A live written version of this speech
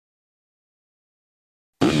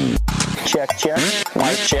check, check.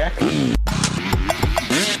 Mic check.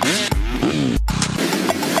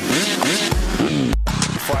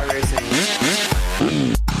 Fly racing.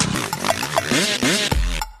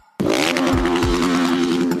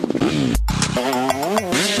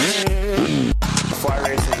 Fly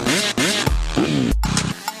racing.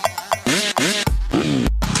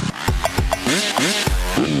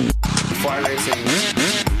 Fly racing.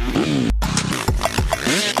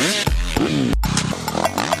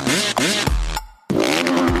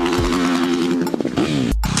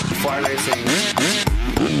 Fly racing.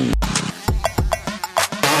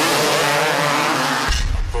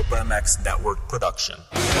 MX Network production.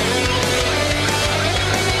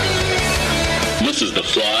 This is the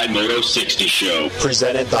Fly Moto 60 Show,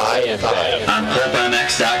 presented by NFAB on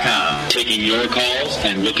PulpMX.com, taking your calls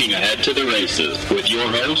and looking ahead to the races with your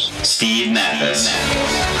host, Steve Matthes.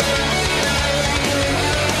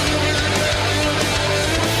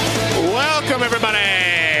 Welcome, everybody.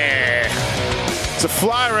 It's a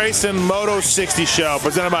Fly Racing Moto 60 Show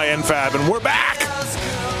presented by NFAB, and we're back.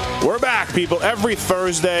 We're back, people. Every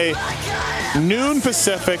Thursday, noon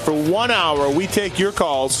Pacific, for 1 hour, we take your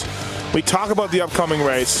calls. We talk about the upcoming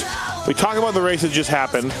race. We talk about the race that just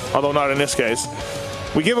happened, although not in this case.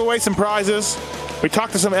 We give away some prizes. We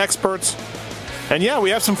talk to some experts. And yeah,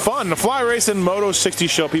 we have some fun. The Fly Racing Moto 60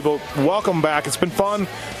 Show, people, welcome back. It's been fun.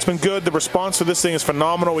 It's been good. The response to this thing is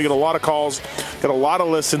phenomenal. We get a lot of calls, get a lot of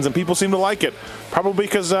listens, and people seem to like it. Probably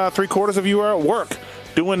because 3/4 of you are at work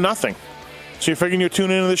doing nothing. So you're figuring you're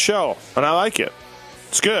tuning into the show, and I like it.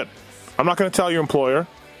 It's good. I'm not going to tell your employer.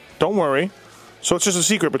 Don't worry. So it's just a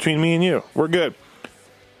secret between me and you. We're good.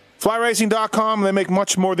 FlyRacing.com, they make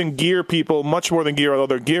much more than gear, people. Much more than gear, although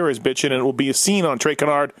their gear is bitching, and it will be seen on Trey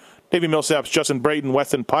Kennard, Davey Millsaps, Justin Brayton,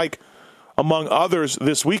 Weston Pike, among others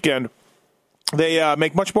this weekend. They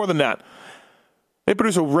make much more than that. They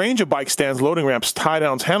produce a range of bike stands, loading ramps,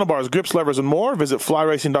 tie-downs, handlebars, grips, levers, and more. Visit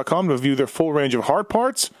FlyRacing.com to view their full range of hard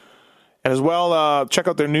parts. And as well, check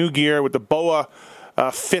out their new gear with the BOA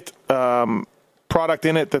Fit product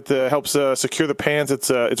in it that helps secure the pants.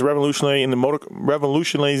 It's revolutionizing the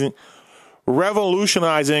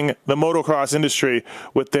motocross industry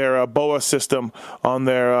with their BOA system on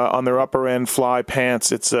their upper end fly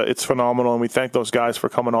pants. It's phenomenal, and we thank those guys for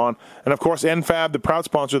coming on. And of course, NFAB, the proud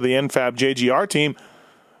sponsor of the NFAB JGR team,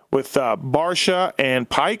 with Barsha and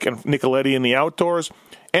Pike and Nicoletti in the outdoors.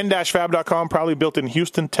 N-Fab.com, proudly built in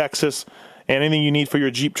Houston, Texas. And anything you need for your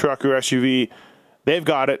Jeep, truck, or SUV, they've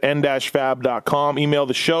got it. N-Fab.com. Email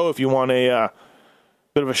the show if you want a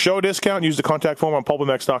bit of a show discount. Use the contact form on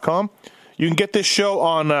PulpMX.com. You can get this show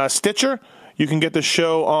on Stitcher. You can get this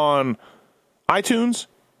show on iTunes.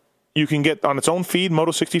 You can get on its own feed,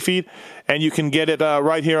 Moto60 feed. And you can get it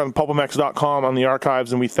right here on PulpMX.com on the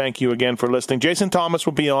archives. And we thank you again for listening. Jason Thomas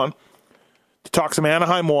will be on to talk some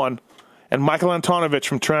Anaheim 1. And Michael Antonovich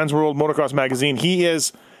from Trans World Motocross Magazine, he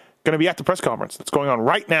is going to be at the press conference that's going on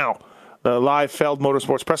right now, the live Feld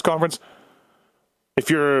Motorsports press conference. If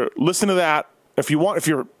you're listening to that, if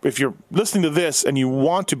you're listening to this and you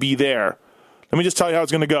want to be there, let me just tell you how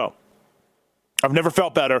it's going to go. I've never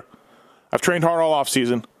felt better. I've trained hard all off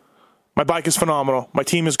season. My bike is phenomenal. My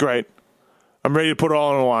team is great. I'm ready to put it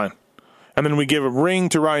all on the line. And then we give a ring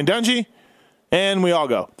to Ryan Dungey. And we all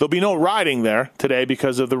go. There'll be no riding there today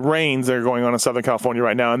because of the rains that are going on in Southern California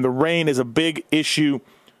right now. And the rain is a big issue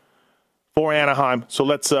for Anaheim. So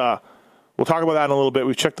we'll talk about that in a little bit.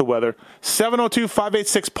 We've checked the weather.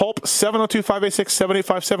 702-586-PULP,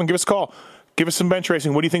 702-586-7857. Give us a call. Give us some bench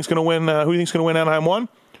racing. What do you think's going to win? Who do you think's going to win Anaheim 1?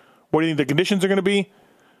 What do you think the conditions are going to be?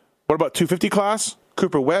 What about 250 class?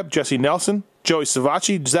 Cooper Webb, Jesse Nelson, Joey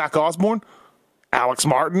Savacci, Zach Osborne, Alex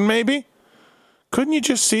Martin maybe? Couldn't you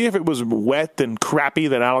just see if it was wet and crappy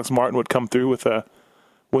that Alex Martin would come through with a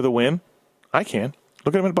win? I can.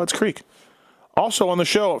 Look at him at Budds Creek. Also on the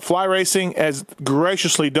show, Fly Racing has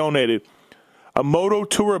graciously donated a Moto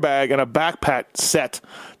Tour bag and a backpack set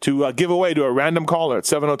to give away to a random caller at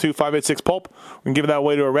 702-586-PULP. We can give that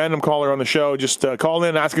away to a random caller on the show. Just call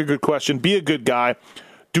in, ask a good question, be a good guy.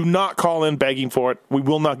 Do not call in begging for it. We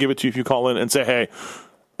will not give it to you if you call in and say, hey,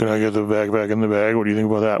 can I get the bag back in the bag? What do you think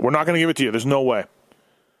about that? We're not going to give it to you. There's no way.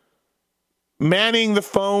 Manning the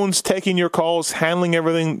phones, taking your calls, handling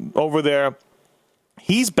everything over there.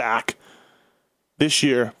 He's back this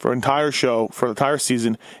year for an entire show, for the entire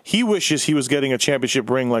season. He wishes he was getting a championship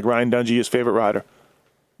ring like Ryan Dungey, his favorite rider.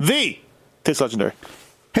 Taste Legendary.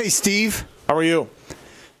 Hey, Steve. How are you?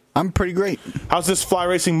 I'm pretty great. How's this Fly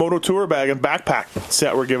Racing Moto Tour bag and backpack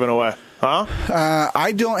set we're giving away? Huh?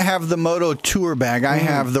 I don't have the Moto Tour bag. I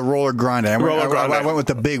have the Roller Grande. I went with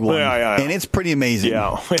the big one. Yeah. And it's pretty amazing.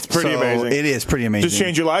 Yeah, it's pretty amazing. It is pretty amazing. Just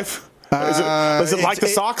change your life? Is it like the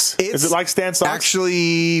socks? Is it like Stan socks?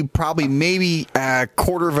 Actually, probably maybe a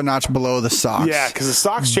quarter of a notch below the socks. Yeah, because the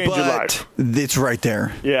socks change your life. It's right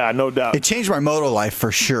there. Yeah, no doubt. It changed my moto life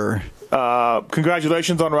for sure.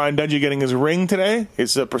 Congratulations on Ryan Dungey getting his ring today.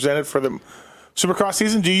 It's presented for the Supercross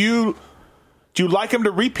season. Do you like him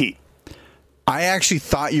to repeat? I actually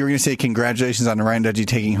thought you were going to say congratulations on Ryan Dungey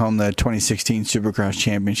taking home the 2016 Supercross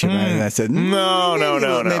championship. And I said, no. Maybe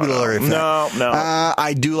a little early for that. No.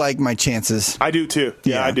 I do like my chances. I do too.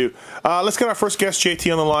 Yeah, I do. Let's get our first guest, JT,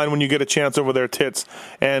 on the line when you get a chance over there, Tits.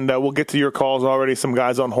 And we'll get to your calls already. Some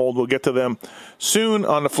guys on hold. We'll get to them soon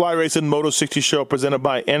on the Fly Racing Moto 60 show presented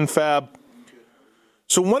by NFAB.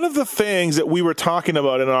 So one of the things that we were talking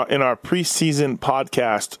about in our preseason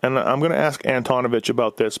podcast, and I'm going to ask Antonovich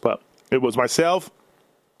about this, but it was myself,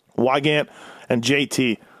 Wygant, and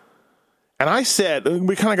JT. And I said,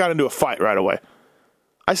 we kind of got into a fight right away.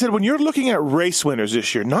 I said, when you're looking at race winners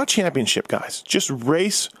this year, not championship guys, just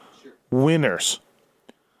race winners,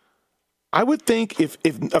 I would think if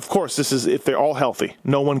of course, this is if they're all healthy,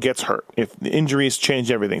 no one gets hurt, if the injuries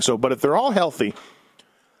change everything. So, but if they're all healthy,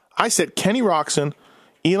 I said Kenny Roczen,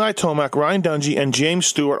 Eli Tomac, Ryan Dungey, and James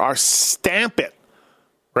Stewart are stamp it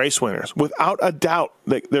race winners. Without a doubt,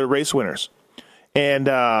 they're race winners. And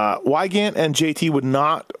Wygant and JT would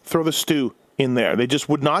not throw the Stu in there. They just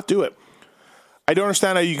would not do it. I don't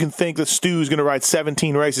understand how you can think that Stu's going to ride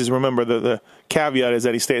 17 races. Remember, the caveat is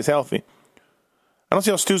that he stays healthy. I don't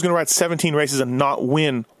see how Stu's going to ride 17 races and not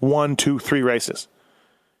win 1, 2, 3 races.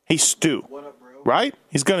 He's Stu, right?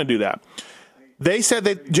 He's going to do that. They said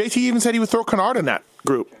that JT even said he would throw Kennard in that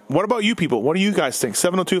group. What about you people? What do you guys think?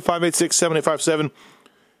 702-586-7857.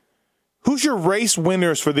 Who's your race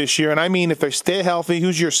winners for this year? And I mean, if they stay healthy,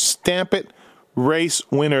 who's your stamp it race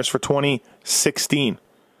winners for 2016?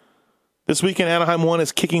 This weekend, Anaheim 1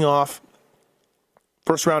 is kicking off.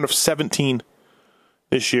 First round of 17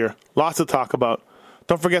 this year. Lots to talk about.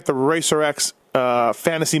 Don't forget the Racer X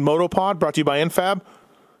Fantasy Moto Pod brought to you by NFAB.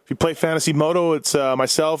 If you play Fantasy Moto, it's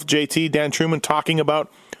myself, JT, Dan Truman talking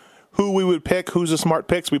about who we would pick, who's the smart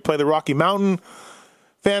picks. We play the Rocky Mountain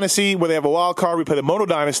Fantasy, where they have a wild card. We play the Moto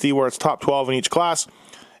Dynasty, where it's top 12 in each class.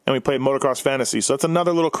 And we play Motocross Fantasy. So that's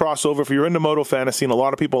another little crossover. If you're into Moto Fantasy, and a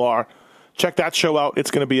lot of people are, check that show out.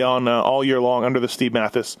 It's going to be on all year long under the Steve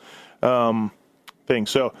Matthes thing.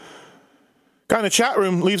 So, guy in the chat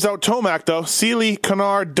room leaves out Tomac, though. Seeley,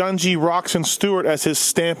 Kennard, Dungey, Roczen, Stewart as his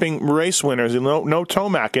stamping race winners. No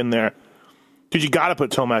Tomac in there. Dude, you got to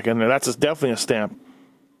put Tomac in there. That's definitely a stamp.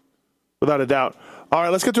 Without a doubt. All right,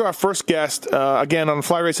 let's get to our first guest. Again, on the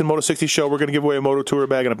Fly Racing Moto 60 show, we're going to give away a Moto Tour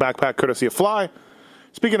bag and a backpack courtesy of Fly.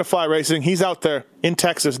 Speaking of fly racing, he's out there in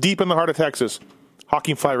Texas, deep in the heart of Texas,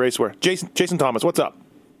 hawking fly racewear. Jason Thomas, what's up?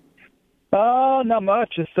 Oh, not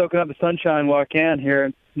much. Just soaking up the sunshine while I can here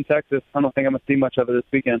in Texas. I don't think I'm going to see much of it this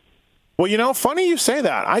weekend. Well, funny you say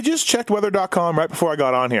that. I just checked weather.com right before I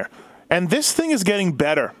got on here, and this thing is getting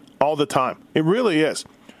better all the time. It really is.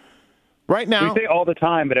 Right now, we say all the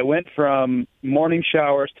time, but it went from morning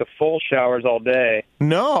showers to full showers all day.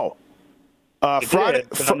 No. Friday,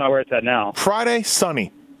 but I'm not where it's at now. Friday,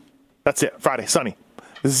 sunny. That's it. Friday, sunny.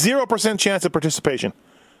 0% chance of precipitation.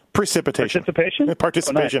 Participation. Oh,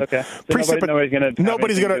 nice. Okay. So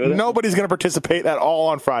nobody's going to participate at all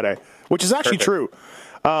on Friday, which is actually true.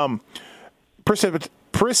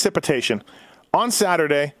 Precipitation. On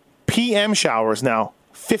Saturday, PM showers now,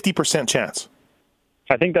 50% chance.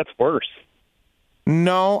 I think that's worse.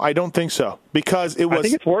 No, I don't think so. Because it was. I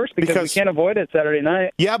think it's worse because we can't avoid it Saturday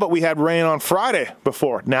night. Yeah, but we had rain on Friday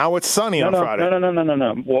before. Now it's sunny on Friday.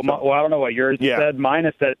 No. Well, I don't know what yours said. Mine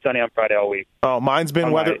has said sunny on Friday all week. Oh, mine's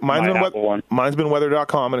been weather. Mine's been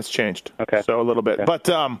weather.com, and it's changed. Okay. So a little bit. Okay. But,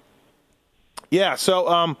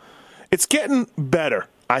 it's getting better,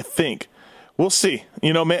 I think. We'll see.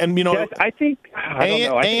 Yes, I think, I don't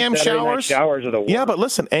know. I AM think showers are the worst. Yeah, but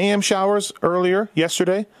listen, AM showers earlier,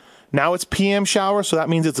 yesterday. Now it's PM showers, so that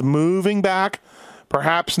means it's moving back.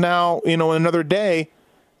 Perhaps now, in another day,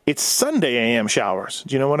 it's Sunday AM showers.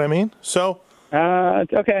 Do you know what I mean? So,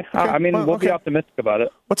 okay. We'll be optimistic about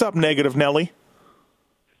it. What's up, Negative Nelly?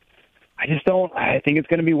 I just don't. I think it's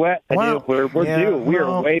going to be wet. We're due. We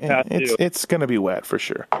are way past due. It's going to be wet for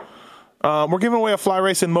sure. We're giving away a Fly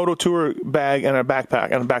Racing Moto Tour bag and a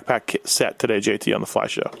backpack kit set today, JT, on the Fly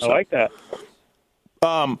Show. So, I like that.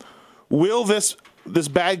 Will this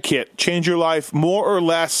bag kit change your life more or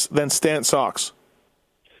less than Stant Socks?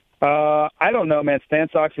 I don't know, man.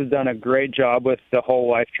 Stant Socks has done a great job with the whole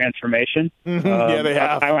life transformation. Mm-hmm. Yeah, they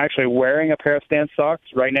have. I'm actually wearing a pair of Stant Socks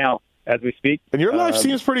right now as we speak. And your life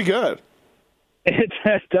seems pretty good. It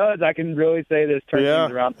does. I can really say this turns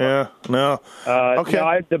things around. Yeah, no. Okay.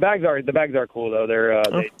 No, the bags are cool though. They're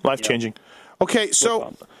life changing. Okay,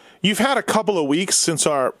 so you've had a couple of weeks since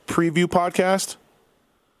our preview podcast.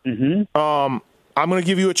 Mm-hmm. I'm going to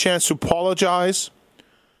give you a chance to apologize.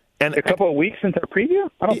 And a couple of weeks since our preview?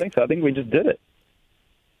 I don't think so. I think we just did it.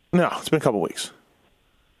 No, it's been a couple of weeks.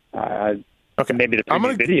 Okay, maybe the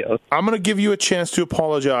preview videos. I'm going to give you a chance to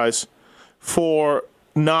apologize for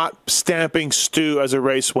not stamping Stu as a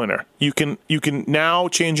race winner. You can now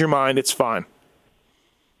change your mind. It's fine.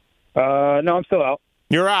 No, I'm still out.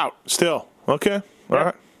 You're out still. Okay. All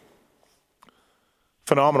right.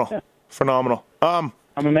 Phenomenal. Yeah. Phenomenal. I'm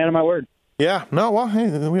a man of my word. Yeah. No, well, hey,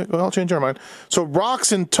 we all change our mind. So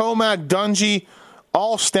Roczen, Tomac, Dungey,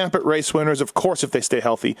 all stamp it race winners, of course, if they stay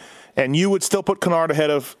healthy. And you would still put Kennard ahead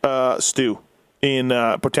of Stu in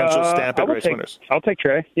potential stamp it race winners. I'll take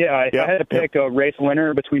Trey. Yeah, if I had to pick a race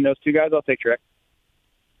winner between those two guys, I'll take Trey.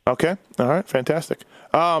 Okay. All right. Fantastic.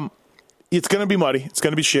 It's going to be muddy. It's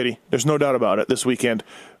going to be shitty. There's no doubt about it this weekend.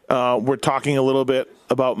 We're talking a little bit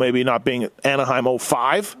about maybe not being Anaheim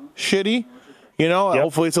 05 shitty.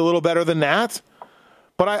 Hopefully it's a little better than that.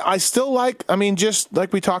 But I still just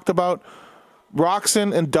like we talked about,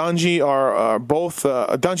 Roczen and Dungey are both.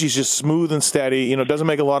 Dungey's just smooth and steady. Doesn't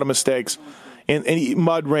make a lot of mistakes. And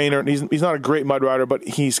mud rainer. He's not a great mud rider, but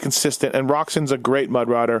he's consistent. And Roczen's a great mud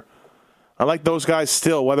rider. I like those guys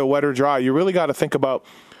still, whether wet or dry. You really got to think about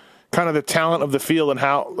kind of the talent of the field and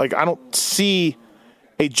how. I don't see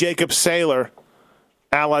a Jacob Saylor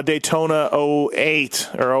a la Daytona 08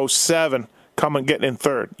 or 07 coming getting in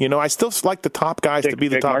third. I still like the top guys to be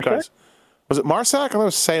the top guys. Was it Marsack? I thought it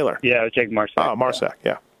was Saylor. Yeah, it was Jake Marsack. Oh, Marsack,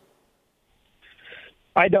 yeah.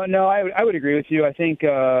 I don't know. I would agree with you. I think,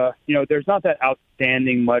 there's not that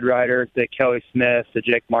outstanding mud rider, the Kelly Smith, the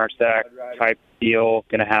Jake Marsack type deal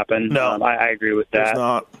going to happen. No. I agree with that. There's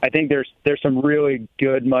not. I think there's some really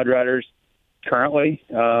good mud riders currently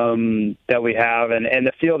that we have, and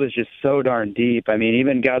the field is just so darn deep. I mean,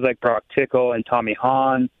 even guys like Brock Tickle and Tommy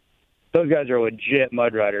Hahn, those guys are legit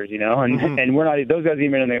mud riders, and we're not. Those guys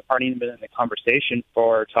aren't even in the conversation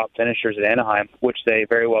for top finishers at Anaheim, which they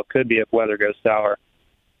very well could be if weather goes sour.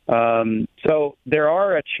 So there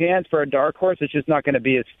are a chance for a dark horse. It's just not going to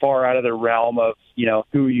be as far out of the realm of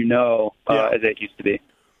who as it used to be.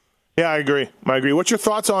 Yeah, I agree. What's your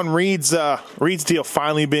thoughts on Reed's deal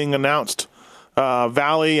finally being announced?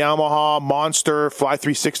 Valley, Yamaha, Monster, Fly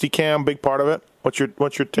 360 cam, big part of it. What's your take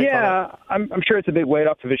on that? Yeah, I'm sure it's a big weight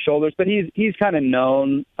off of his shoulders, but he's kind of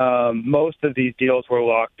known. Most of these deals were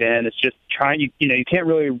locked in. It's just trying. You can't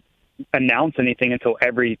really announce anything until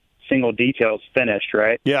every single detail is finished,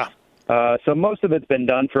 right? Yeah. So most of it's been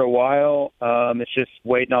done for a while. It's just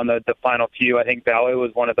waiting on the final few. I think Valley was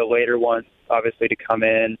one of the later ones, obviously, to come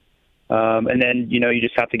in. And then, you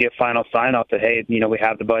just have to get final sign-off that, hey, we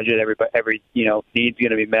have the budget, every need's going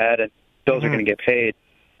to be met, and bills are going to get paid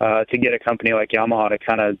to get a company like Yamaha to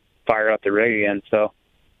kind of fire up the rig again. So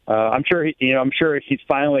I'm sure he's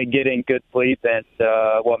finally getting good sleep, and,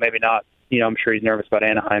 maybe not. I'm sure he's nervous about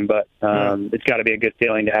Anaheim, but it's got to be a good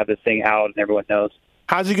feeling to have this thing out and everyone knows.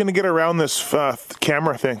 How's he going to get around this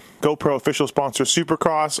camera thing? GoPro official sponsor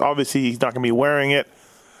Supercross. Obviously, he's not going to be wearing it.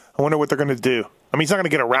 I wonder what they're going to do. I mean, he's not going to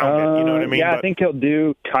get around it. You know what I mean? Yeah, I think he'll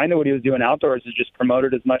do kind of what he was doing outdoors, is just promote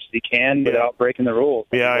it as much as he can without breaking the rules.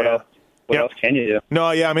 Yeah, What else can you do?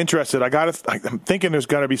 No, yeah, I'm interested. I'm thinking there's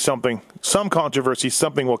got to be some controversy.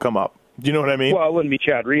 Something will come up. Do you know what I mean? Well, it wouldn't be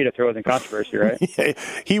Chad Reed if there wasn't controversy, right?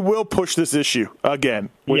 He will push this issue again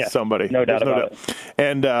with somebody. No doubt about it.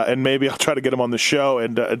 And maybe I'll try to get him on the show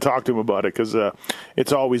and talk to him about it, because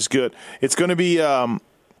it's always good. It's going to be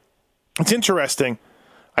it's interesting.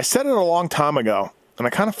 I said it a long time ago, and I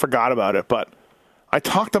kind of forgot about it, but I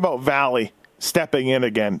talked about Valley stepping in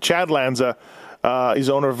again. Chad Lanza, he's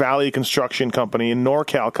owner of Valley Construction Company, a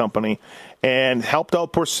NorCal company, and helped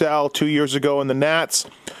out Purcell 2 years ago in the Nats.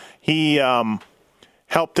 He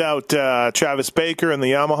helped out Travis Baker and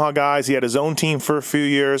the Yamaha guys. He had his own team for a few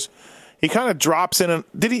years. He kind of drops in. And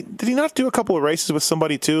did he not do a couple of races with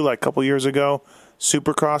somebody too, like a couple of years ago?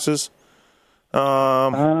 Supercrosses.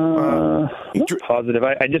 Not positive.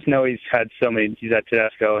 I just know he's had so many. He's at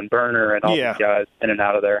Tedesco and Burner and all these guys in and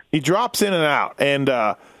out of there. He drops in and out, and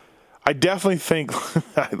I definitely think,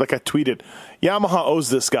 like I tweeted, Yamaha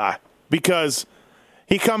owes this guy, because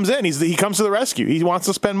he comes in. He comes to the rescue. He wants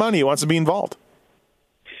to spend money. He wants to be involved.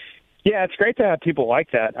 Yeah, it's great to have people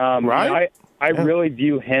like that. Right? I really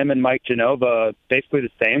view him and Mike Genova basically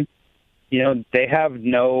the same. They have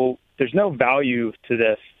there's no value to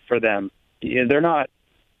this for them. They're not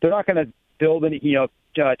going to build any,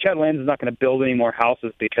 Chad Lands is not going to build any more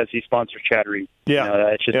houses because he sponsors Chad Reed. Yeah.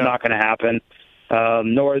 It's just not going to happen.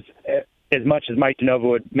 Nor is, as much as Mike Genova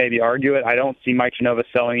would maybe argue it, I don't see Mike Genova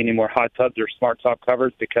selling any more hot tubs or smart top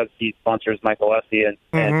covers because he sponsors Michael Lessie and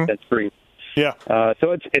Vince Freeze. Yeah.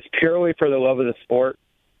 So it's purely for the love of the sport,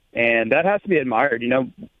 and that has to be admired.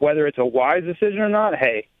 Whether it's a wise decision or not,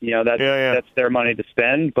 hey, that's their money to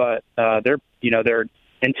spend, but their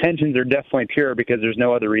intentions are definitely pure because there's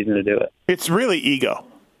no other reason to do it. It's really ego.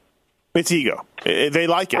 It's ego. They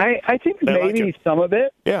like it. I think they maybe like some of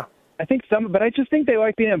it. Yeah. I think some, but I just think they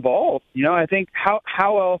like being involved. I think how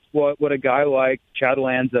else would a guy like Chad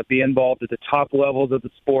Lanza be involved at the top levels of the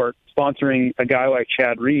sport, sponsoring a guy like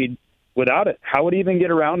Chad Reed without it? How would he even get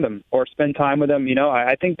around him or spend time with him?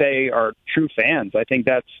 I think they are true fans. I think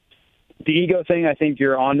that's the ego thing. I think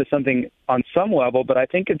you're onto something on some level, but I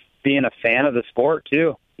think it's being a fan of the sport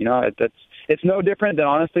too. It's no different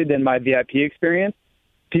than my VIP experience.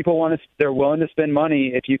 People they're willing to spend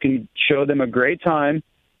money if you can show them a great time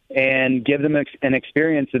and give them an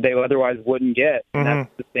experience that they otherwise wouldn't get. And that's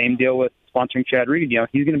the same deal with sponsoring Chad Reed.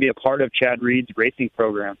 He's going to be a part of Chad Reed's racing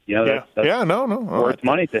program. That's worth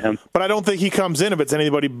money to him. But I don't think he comes in if it's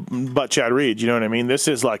anybody but Chad Reed. You know what I mean? This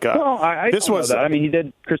is like this was that. I mean, he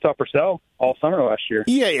did Christophe Purcell all summer last year.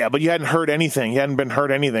 Yeah, but you hadn't heard anything. He hadn't been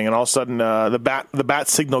heard anything, and all of a sudden the bat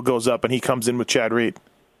signal goes up, and he comes in with Chad Reed.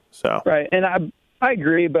 So right, and I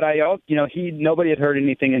agree, but nobody had heard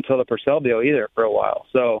anything until the Purcell deal either for a while.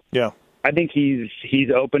 So yeah, I think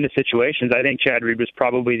he's open to situations. I think Chad Reed was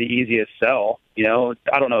probably the easiest sell. I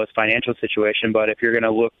don't know his financial situation, but if you're going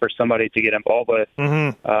to look for somebody to get involved with,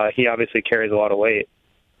 he obviously carries a lot of weight.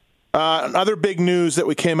 Another big news that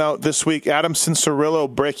we came out this week: Adam Cincerillo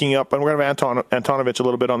breaking up, and we're going to have Antonovich a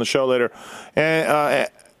little bit on the show later. And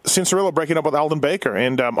Cincerillo breaking up with Alden Baker,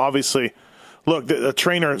 and obviously. Look, a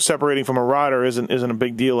trainer separating from a rider isn't a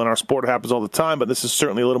big deal in our sport. It happens all the time, but this is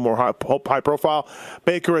certainly a little more high profile.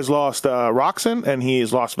 Baker has lost Roxon, and he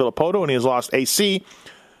has lost Villapoto, and he has lost AC.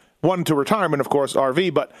 One to retirement, of course,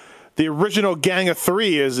 RV, but the original gang of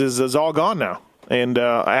three is all gone now, and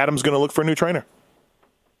Adam's going to look for a new trainer.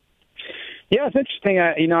 Yeah, it's interesting.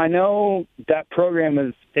 I know that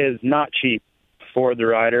program is not cheap for the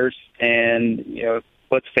riders, and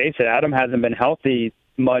let's face it, Adam hasn't been healthy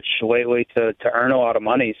much lately to earn a lot of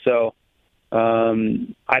money. So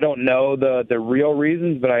I don't know the real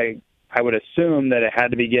reasons, but I would assume that it had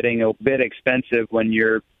to be getting a bit expensive when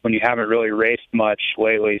you haven't really raced much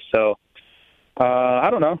lately. So I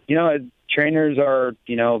don't know. Trainers are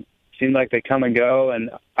seem like they come and go,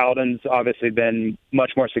 and Alden's obviously been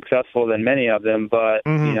much more successful than many of them. But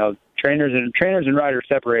trainers and riders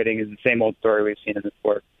separating is the same old story we've seen in the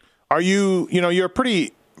sport. Are you're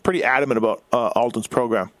pretty adamant about Alden's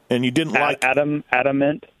program, and you didn't like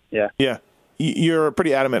adamant. Yeah. You're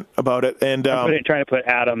pretty adamant about it, and I'm trying to put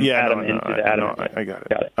Adam into the Adam. No, I got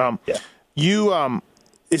it. You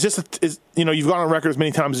you've gone on record as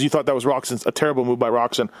many times as you thought that was a terrible move by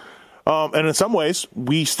Roxon, and in some ways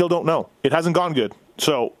we still don't know. It hasn't gone good.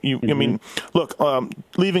 So I mean, look,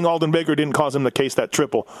 leaving Alden Baker didn't cause him to case that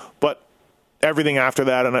triple, but everything after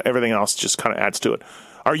that and everything else just kind of adds to it.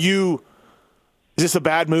 Is this a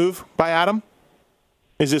bad move by Adam?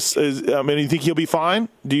 Do you think he'll be fine?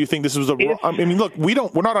 Do you think this was look,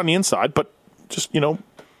 we're not on the inside, but just,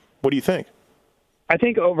 what do you think? I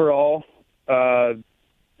think overall,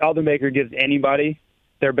 Alden Baker gives anybody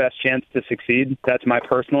their best chance to succeed. That's my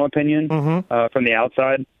personal opinion from the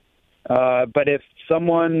outside. But if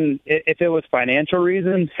it was financial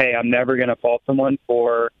reasons, hey, I'm never going to fault someone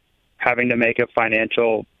for having to make a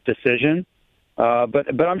financial decision.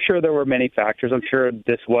 But I'm sure there were many factors. I'm sure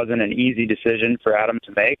this wasn't an easy decision for Adam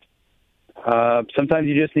to make. Sometimes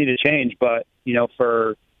you just need to change. But,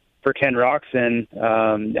 for Ken Roxon,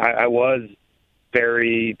 I was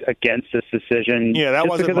very against this decision. Yeah, that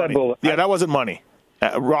wasn't money. That wasn't money.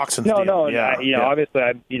 Roxon's deal. No. Yeah, obviously,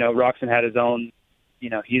 Roxon had his own,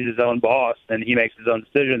 he's his own boss and he makes his own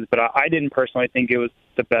decisions. But I didn't personally think it was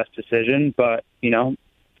the best decision. But,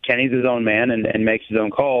 Kenny's his own man and makes his own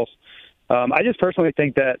calls. I just personally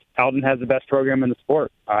think that Alden has the best program in the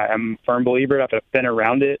sport. I'm a firm believer. I've been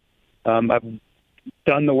around it. I've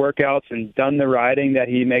done the workouts and done the riding that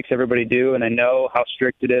he makes everybody do, and I know how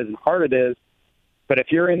strict it is and hard it is. But if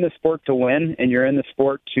you're in the sport to win and you're in the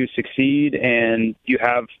sport to succeed and you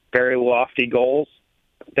have very lofty goals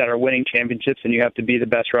that are winning championships and you have to be the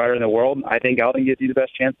best rider in the world, I think Alden gives you the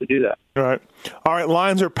best chance to do that. All right,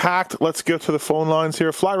 lines are packed. Let's get to the phone lines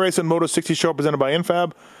here. Fly Race and Moto 60 show presented by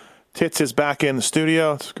Infab. Tits is back in the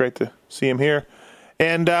studio. It's great to see him here.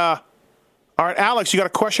 And, all right, Alex, you got a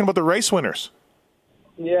question about the race winners?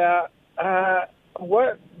 Yeah.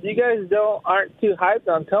 What? You guys aren't too hyped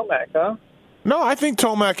on Tomac, huh? No, I think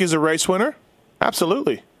Tomac is a race winner.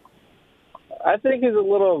 Absolutely. I think he's a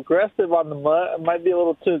little aggressive on the mud. Might be a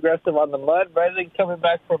little too aggressive on the mud, but I think coming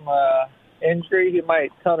back from injury, he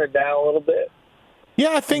might tone it down a little bit.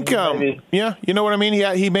 Yeah, I think, yeah, you know what I mean?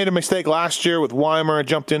 He made a mistake last year with Weimer,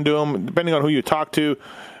 jumped into him, depending on who you talk to,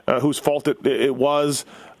 whose fault it was.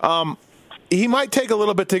 He might take a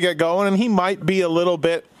little bit to get going, and he might be a little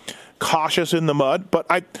bit cautious in the mud. But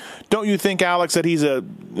don't you think, Alex, that he's a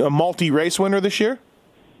multi-race winner this year?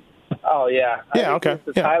 Oh, yeah. Yeah, okay.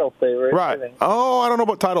 He's the title favorite. Right. I don't know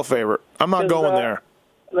about title favorite. I'm not going there.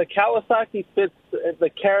 The Kawasaki fits the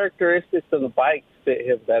characteristics of the bike fit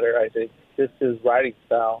him better, I think. Just his riding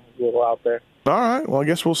style is a little out there. All right. Well, I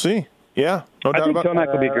guess we'll see. Yeah, no doubt about it. I think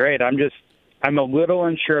Tomac will be great. I'm a little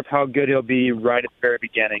unsure of how good he'll be right at the very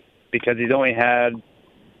beginning because he's only had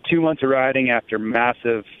 2 months of riding after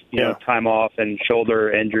massive, time off and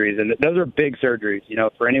shoulder injuries. And those are big surgeries.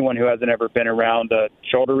 For anyone who hasn't ever been around a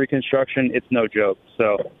shoulder reconstruction, it's no joke.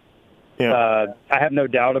 So I have no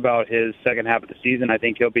doubt about his second half of the season. I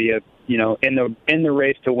think he'll be in the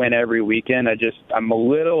race to win every weekend. I'm a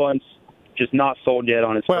little just not sold yet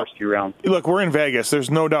on his first few rounds. Look, we're in Vegas. There's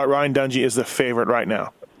no doubt Ryan Dungey is the favorite right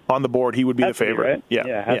now. On the board, he would be the favorite. Right?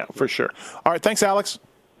 Yeah, for sure. All right, thanks, Alex.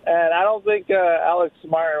 And I don't think Alex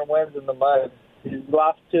Martin wins in the mud. He's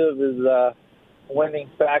lost 2 of his winning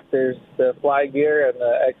factors, the fly gear and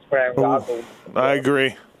the X-Brand goggles. I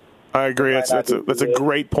agree. That's a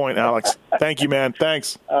great point, Alex. Thank you, man.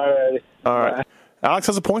 Thanks. All right. Alex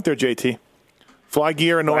has a point there, JT. Fly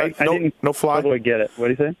gear and no fly. Totally get it. What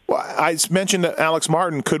do you say? Well, I mentioned that Alex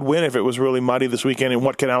Martin could win if it was really muddy this weekend, and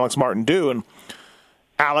what can Alex Martin do? And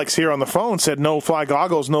Alex here on the phone said no fly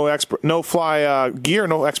goggles, no fly gear,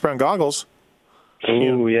 no X-Brand goggles.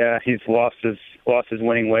 Oh yeah, he's lost his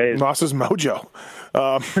winning ways. Lost his mojo.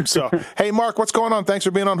 Hey, Mark, what's going on? Thanks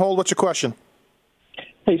for being on hold. What's your question?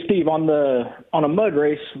 Hey, Steve, on a mud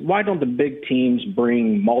race, why don't the big teams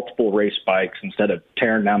bring multiple race bikes instead of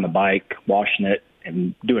tearing down the bike, washing it,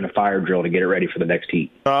 and doing a fire drill to get it ready for the next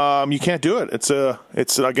heat? You can't do it.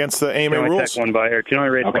 It's against the AMA rules. One bike, or you can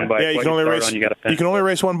only race one bike. Yeah, you can only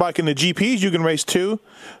race one bike. In the GPs, you can race 2.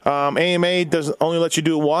 AMA does only let you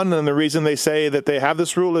do 1, and the reason they say that they have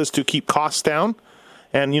this rule is to keep costs down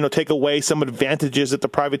and take away some advantages that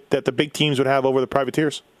the big teams would have over the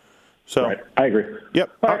privateers. So right. I agree.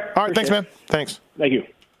 Yep. All right. Thanks, man. Thanks. Thank you.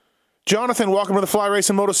 Jonathan, welcome to the Fly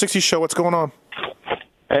Racing Moto 60 show. What's going on?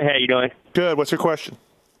 Hey, how you doing? Good. What's your question?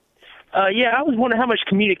 Yeah, I was wondering how much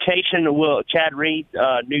communication will Chad Reed's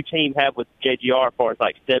new team have with JGR as far as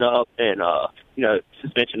like setup and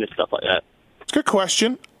suspension and stuff like that. It's a good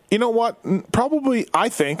question. You know what? Probably, I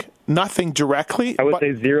think nothing directly. I would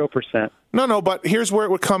say 0%. No, but here's where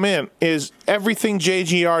it would come in: is everything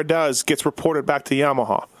JGR does gets reported back to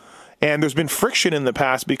Yamaha. And there's been friction in the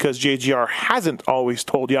past because JGR hasn't always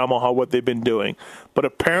told Yamaha what they've been doing. But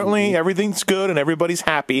apparently everything's good and everybody's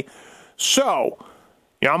happy. So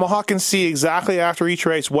Yamaha can see exactly after each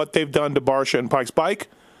race what they've done to Barsha and Pike's bike,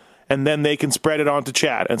 and then they can spread it on to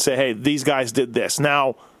Chad and say, hey, these guys did this.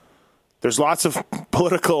 Now, there's lots of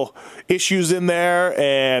political issues in there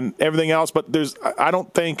and everything else, but I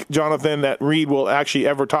don't think, Jonathan, that Reed will actually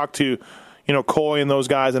ever talk to Coy and those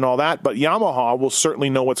guys and all that, but Yamaha will certainly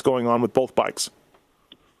know what's going on with both bikes.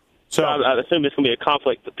 So I assume there's going to be a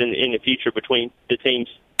conflict in the future between the teams.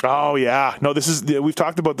 Oh yeah, no, we've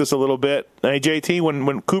talked about this a little bit. Hey JT,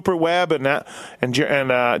 when Cooper Webb and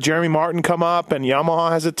Jeremy Martin come up, and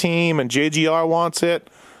Yamaha has a team, and JGR wants it.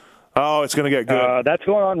 Oh, it's going to get good. That's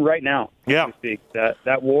going on right now. Yeah, as we speak.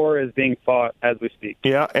 That war is being fought as we speak.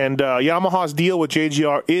 Yeah, and Yamaha's deal with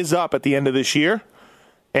JGR is up at the end of this year.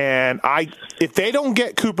 And if they don't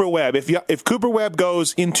get Cooper Webb, if Cooper Webb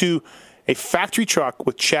goes into a factory truck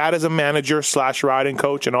with Chad as a manager / riding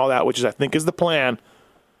coach and all that, which I think is the plan.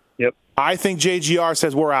 Yep. I think JGR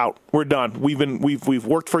says we're out, we're done. We've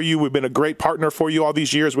worked for you. We've been a great partner for you all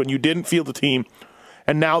these years when you didn't field the team,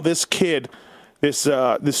 and now this kid, this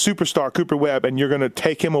superstar Cooper Webb, and you're going to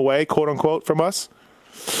take him away, quote unquote, from us.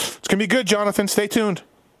 It's going to be good, Jonathan. Stay tuned.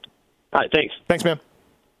 All right, thanks. Thanks, man.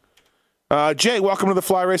 Jay, welcome to the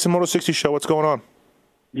Fly Racing Moto 60 show. What's going on?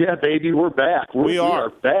 Yeah, baby, we're back. We are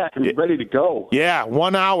back and ready to go. Yeah,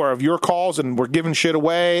 1 hour of your calls, and we're giving shit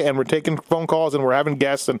away, and we're taking phone calls, and we're having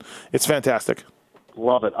guests, and it's fantastic.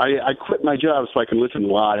 Love it. I quit my job so I can listen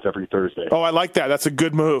live every Thursday. Oh, I like that. That's a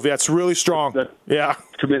good move. That's really strong. Yeah.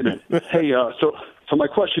 Commitment. Hey, so my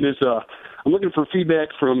question is, I'm looking for feedback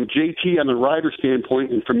from JT on the rider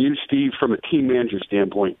standpoint and from you, Steve, from a team manager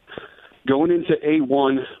standpoint. Going into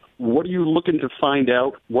A1, what are you looking to find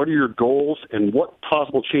out? What are your goals, and what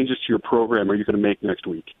possible changes to your program are you going to make next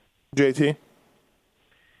week? JT?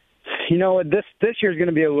 You know, this year's going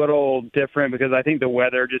to be a little different because I think the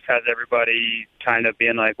weather just has everybody kind of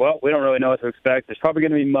being like, well, we don't really know what to expect. There's probably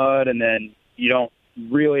going to be mud, and then you don't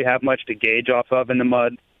really have much to gauge off of in the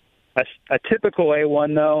mud. A typical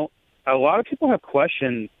A1, though, a lot of people have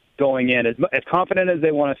questions going in. As confident as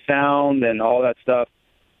they want to sound and all that stuff,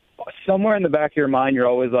 somewhere in the back of your mind, you're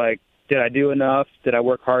always like, did I do enough? Did I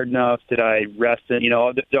work hard enough? Did I rest? You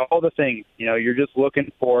know, all the things. You know, you're just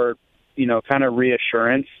looking for, you know, kind of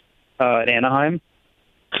reassurance at Anaheim.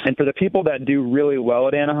 And for the people that do really well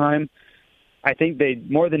at Anaheim, I think they,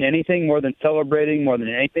 more than anything, more than celebrating, more than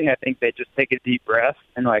anything, I think they just take a deep breath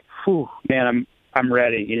and like, whew, man, I'm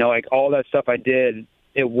ready. You know, like all that stuff I did,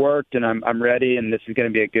 it worked, and I'm ready, and this is going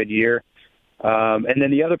to be a good year. And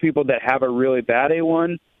then the other people that have a really bad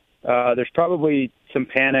A1, there's probably some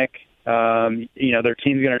panic. You know, their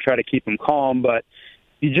team's going to try to keep them calm, but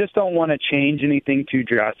you just don't want to change anything too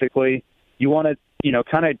drastically. You want to, you know,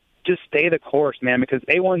 kind of just stay the course, man, because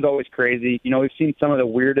A1's always crazy. You know, we've seen some of the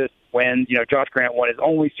weirdest wins. You know, Josh Grant won his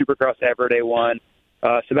only Supercross ever at A1.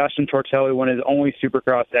 Sebastian Tortelli won his only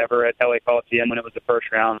Supercross ever at LA Coliseum when it was the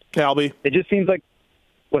first round. Albie. It just seems like,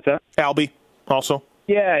 what's that? Albie also.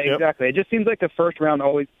 Yeah, exactly. It just seems like the first round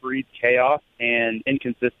always breeds chaos and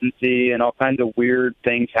inconsistency, and all kinds of weird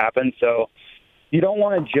things happen. So you don't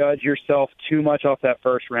want to judge yourself too much off that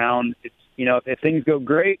first round. It's, you know, if things go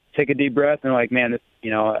great, take a deep breath and like, man, this, you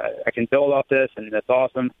know, I can build off this, and that's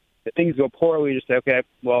awesome. If things go poorly, just say, okay,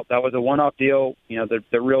 well, that was a one-off deal. You know,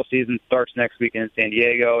 the real season starts next week in San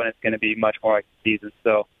Diego, and it's going to be much more like the season.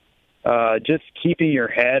 So just keeping your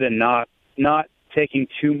head and not taking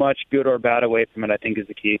too much good or bad away from it, I think, is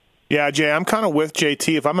the key. Yeah, Jay, I'm kind of with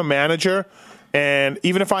JT. If I'm a manager, and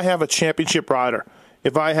even if I have a championship rider,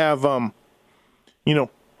 if I have, you know,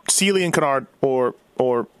 Seeley and Kennard or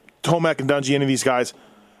Tomac and Dungey, any of these guys,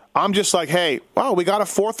 I'm just like, hey, wow, we got a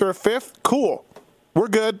fourth or a fifth? Cool. We're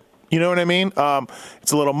good. You know what I mean?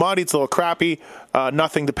 It's a little muddy. It's a little crappy.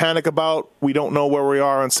 Nothing to panic about. We don't know where we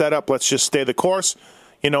are on setup. Let's just stay the course.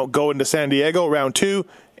 You know, go into San Diego, round 2,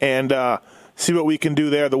 and see what we can do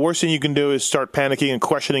there. The worst thing you can do is start panicking and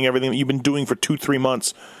questioning everything that you've been doing for 2-3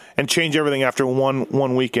 months and change everything after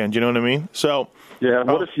one weekend. You know what I mean? So, yeah,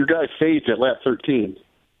 what if your guy fades at lap 13?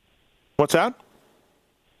 What's that?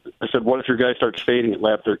 I said, what if your guy starts fading at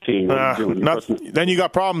lap 13? Then you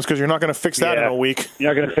got problems because you're not going to fix that in a week.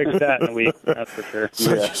 You're not going to fix that in a week. That's for sure.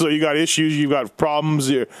 So you got issues. You've got problems.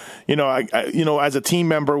 You know, as a team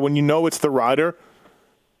member, when you know it's the rider,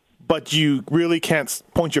 but you really can't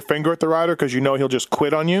point your finger at the rider because you know he'll just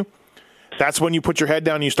quit on you, that's when you put your head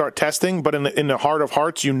down and you start testing. But in the heart of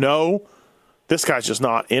hearts, you know this guy's just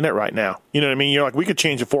not in it right now. You know what I mean? You're like, we could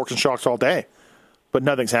change the forks and shocks all day, but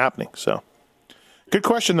nothing's happening. So. Good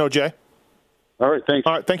question, though, Jay. All right, thanks.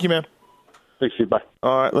 All right, thank you, man. Thanks, you. Bye.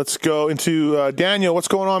 All right, let's go into Daniel. What's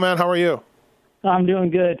going on, man? How are you? I'm doing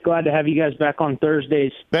good. Glad to have you guys back on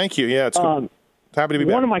Thursdays. Thank you. Yeah, it's good. Happy to be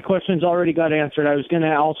back. One of my questions already got answered. I was going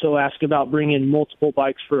to also ask about bringing multiple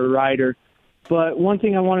bikes for a rider. But one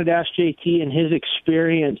thing I wanted to ask JT and his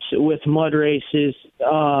experience with mud races,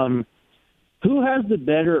 who has the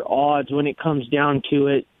better odds when it comes down to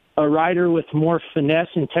it? A rider with more finesse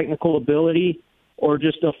and technical ability, or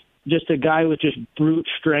just a guy with just brute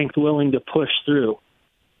strength willing to push through?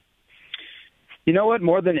 You know what?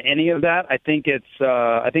 More than any of that, I think it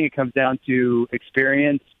comes down to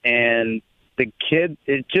experience, and the kid.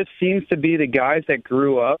 It just seems to be the guys that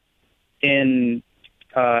grew up in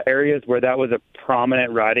areas where that was a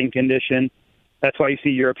prominent riding condition. That's why you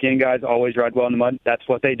see European guys always ride well in the mud. That's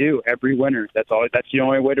what they do every winter. That's the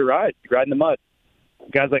only way to ride. You ride in the mud.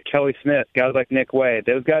 Guys like Kelly Smith, guys like Nick Way,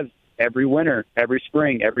 those guys every winter, every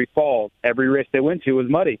spring, every fall, every race they went to was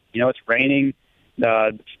muddy. You know, it's raining,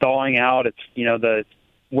 stalling out. It's, you know, the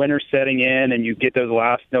winter setting in, and you get those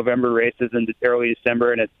last November races in early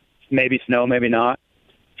December, and it's maybe snow, maybe not.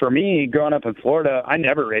 For me, growing up in Florida, I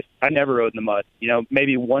never rode in the mud. You know,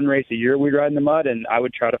 maybe one race a year we'd ride in the mud, and I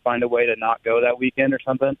would try to find a way to not go that weekend or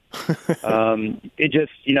something. It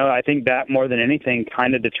just, you know, I think that more than anything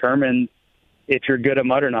kind of determines if you're good at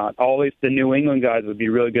mud or not. Always the New England guys would be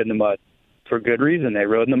really good in the mud for good reason. They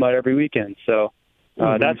rode in the mud every weekend. So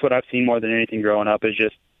that's what I've seen more than anything growing up, is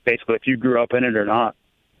just basically if you grew up in it or not.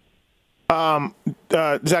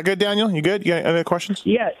 Is that good, Daniel? You good? You got any questions?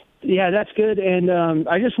 Yeah, that's good. And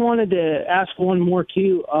I just wanted to ask one more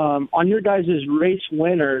too. On your guys' race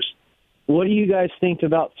winners, what do you guys think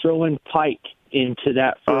about throwing Pike into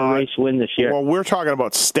that for a race win this year? Well, we're talking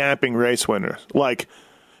about stamping race winners. Like,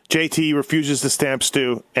 JT refuses to stamp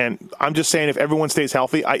Stu, and I'm just saying if everyone stays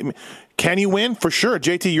healthy, can he win? For sure.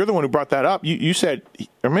 JT, you're the one who brought that up. You said,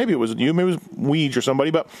 or maybe it was you, maybe it was Weege or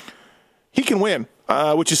somebody, but he can win,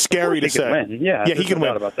 which is scary to say. Win. Yeah, he can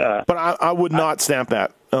win. About that. But I would not stamp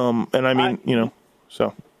that. And I mean,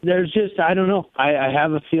 so. There's just, I don't know. I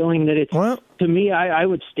have a feeling that it's, to me, I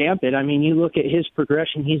would stamp it. I mean, you look at his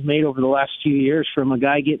progression he's made over the last few years from a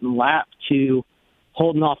guy getting lapped to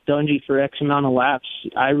holding off Dungey for X amount of laps.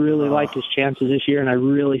 I really like his chances this year, and I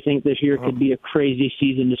really think this year could be a crazy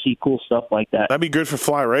season to see cool stuff like that. That'd be good for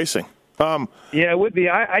fly racing. Yeah, it would be.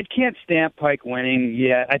 I can't stamp Pike winning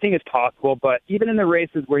yet. I think it's possible, but even in the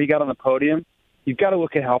races where he got on the podium, you've got to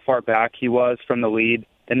look at how far back he was from the lead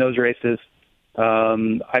in those races.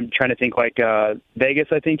 I'm trying to think like Vegas,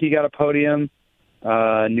 I think he got a podium.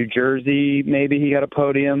 New Jersey, maybe he got a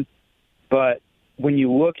podium. But when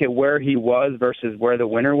you look at where he was versus where the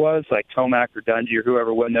winner was, like Tomac or Dungey or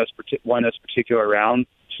whoever won those particular rounds,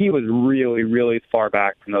 he was really, really far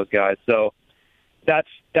back from those guys. So that's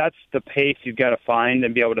the pace you've got to find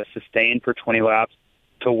and be able to sustain for 20 laps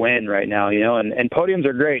to win right now, and podiums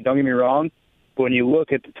are great, don't get me wrong, but when you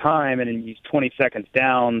look at the time and he's 20 seconds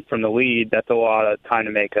down from the lead, that's a lot of time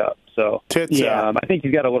to make up. So Tits, I think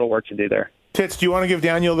you've got a little work to do there. Tits, do you want to give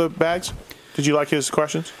Daniel the bags? Did you like his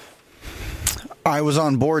questions? I was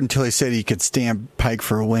on board until he said he could stamp Pike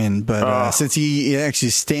for a win, but since he actually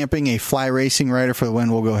is stamping a fly racing rider for the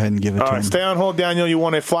win, we'll go ahead and give it to him. Stay on hold, Daniel. You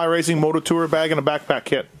want a fly racing Moto Tour bag and a backpack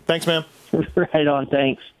kit. Thanks, man. Right on,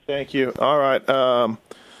 thanks. Thank you. All right.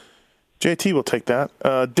 JT will take that.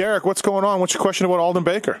 Derek, what's going on? What's your question about Alden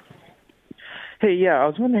Baker? Hey, yeah, I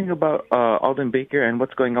was wondering about Alden Baker and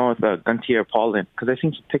what's going on with Guntier Paulin, because I've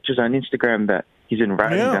seen some pictures on Instagram that he's been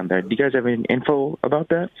riding down there. Do you guys have any info about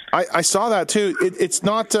that? I saw that too. It's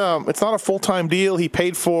not a full-time deal. He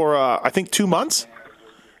paid for I think 2 months.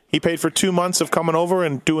 He paid for 2 months of coming over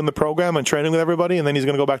and doing the program and training with everybody, and then he's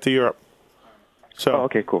going to go back to Europe. So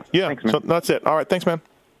okay, cool. Yeah, thanks, man. So that's it. All right, thanks, man.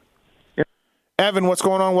 Yep. Evan, what's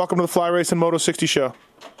going on? Welcome to the Fly Racing Moto 60 show.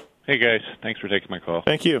 Hey guys, thanks for taking my call.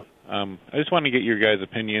 Thank you. I just want to get your guys'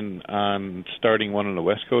 opinion on starting one of the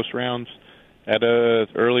West Coast rounds at a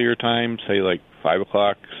earlier time, say like 5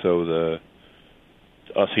 o'clock, so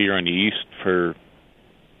us here on the East for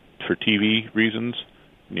TV reasons,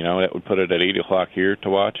 that would put it at 8 o'clock here to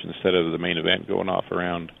watch instead of the main event going off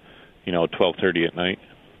around 12:30 at night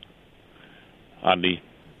on the.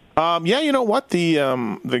 Yeah, you know what? The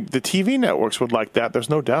TV networks would like that. There's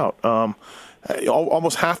no doubt.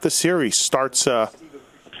 Almost half the series starts.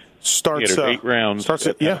 There's 8 rounds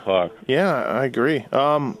at 10 o'clock. Yeah, I agree.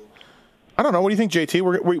 I don't know. What do you think, JT?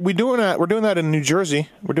 We're doing that. We're doing that in New Jersey.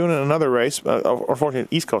 We're doing another race, unfortunately,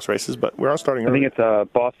 East Coast races, but we are starting. I think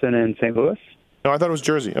it's Boston and St. Louis. No, I thought it was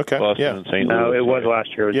Jersey. Okay, Boston and St. Louis. No, it was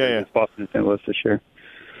last year. It's Boston and St. Louis this year.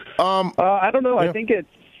 I don't know. I think it's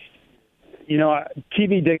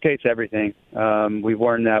TV dictates everything. We've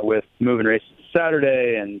learned that with moving races to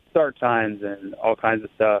Saturday and start times and all kinds of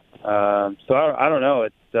stuff. So I don't know.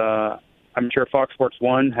 It's I'm sure Fox Sports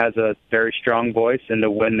 1 has a very strong voice into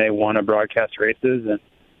when they want to broadcast races. And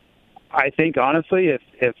I think, honestly,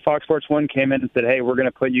 if Fox Sports 1 came in and said, hey, we're going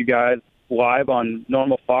to put you guys live on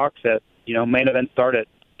normal Fox at, main event start at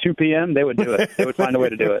 2 p.m., they would do it. They would find a way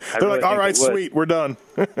to do it. They're like, all right, sweet, we're done.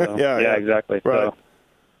 So, yeah, exactly. Right. So.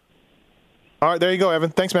 All right, there you go,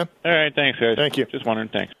 Evan. Thanks, man. All right, thanks, guys. Thank you. Just wondering,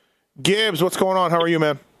 thanks. Gibbs, what's going on? How are you,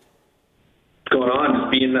 man? What's going on?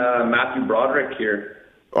 Just being Matthew Broderick here.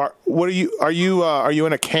 What are you? Are you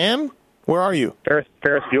in a can? Where are you? Ferris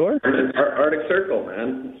Bueller? Arctic Circle,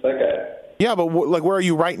 man. It's that guy. Yeah, but where are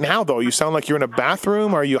you right now, though? You sound like you're in a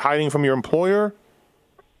bathroom. Are you hiding from your employer?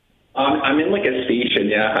 I'm in like a station,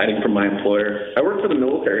 hiding from my employer. I work for the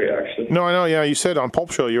military, actually. No, I know. Yeah, you said on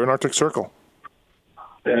Pulp Show you're in Arctic Circle.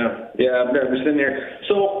 Yeah, I'm sitting there.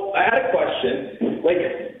 So I had a question.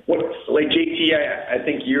 Like JT, I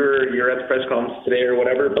think you're at the press conference today or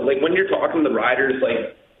whatever. But when you're talking to the riders,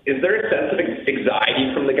 is there a sense of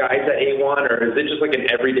anxiety from the guys at A1, or is it just like an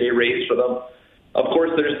everyday race for them? Of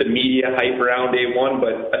course, there's the media hype around A1,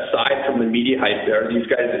 but aside from the media hype, are these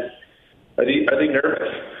guys are they nervous?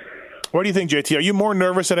 What do you think, JT? Are you more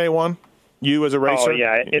nervous at A1? You as a racer? Oh,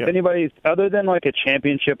 yeah. If anybody's, other than like a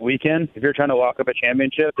championship weekend, if you're trying to lock up a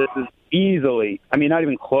championship, this is easily, not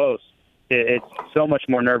even close. It's so much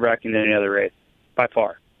more nerve-wracking than any other race, by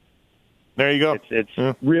far. There you go. It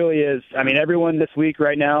really is. Everyone this week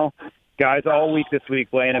right now, guys all week this week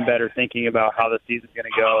laying in bed are thinking about how the season's going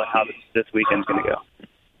to go and how this weekend's going to go.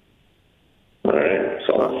 All right.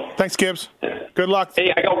 So thanks, Gibbs. Good luck.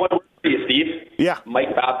 Hey, I got one word for you, Steve. Yeah.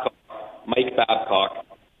 Mike Babcock.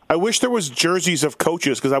 I wish there was jerseys of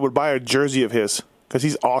coaches because I would buy a jersey of his because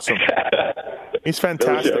he's awesome. He's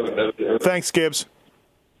fantastic. Thanks, Gibbs.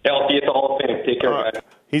 I'll see you at the Hall of Fame. Take care, guys.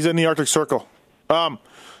 He's in the Arctic Circle. Nice.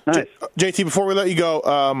 JT, before we let you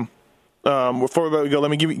go,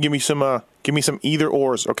 let me give me some either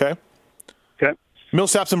ors, okay? Okay.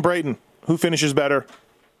 Millsaps and Brayton, who finishes better?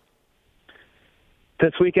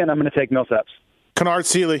 This weekend, I'm going to take Millsaps. Kennard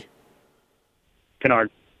Seeley.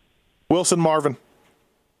 Kennard. Wilson Marvin.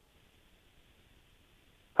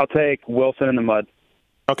 I'll take Wilson in the mud.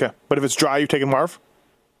 Okay, but if it's dry, you're taking Marv?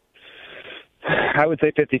 I would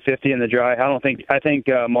say 50-50 in the dry. I think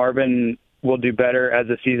Marvin will do better as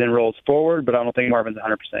the season rolls forward, but I don't think Marvin's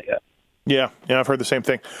 100% yet. Yeah, I've heard the same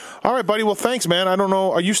thing. All right, buddy. Well, thanks, man. I don't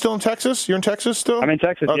know. Are you still in Texas? You're in Texas still? I'm in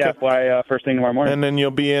Texas, okay. yeah. Fly first thing tomorrow morning. And then you'll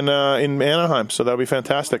be in Anaheim, so that'll be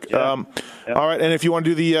fantastic. Yeah. All right, and if you want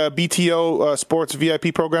to do the BTO Sports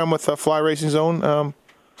VIP program with Fly Racing Zone,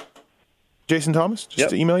 Jason Thomas, just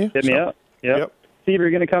to email you? Hit me up. Yep. Steve, are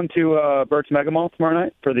you going to come to Bert's Mega Mall tomorrow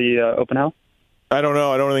night for the open house? I don't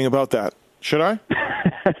know. I don't know anything about that. Should I?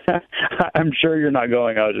 I'm sure you're not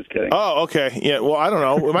going. I was just kidding. Oh, okay. Yeah, well, I don't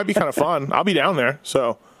know. It might be kind of fun. I'll be down there,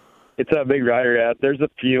 so. It's a big rider, yeah. There's a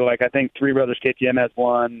few. Like, I think Three Brothers KTM has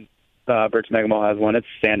one. Bert's Mega Mall has one. It's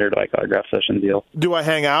standard, like, autograph session deal. Do I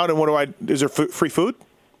hang out, and is there free food?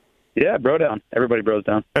 Yeah, bro down. Everybody bros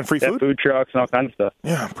down. And free food? Food trucks and all kinds of stuff.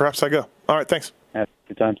 Yeah, perhaps I go. All right, thanks. Yeah,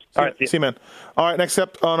 good times. All right, see you, man. All right, next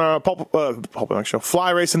up on our Pulp show,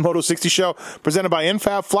 Fly Racing Moto 60 show, presented by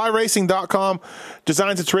NFAB. FlyRacing.com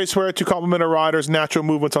designs its racewear to complement a rider's natural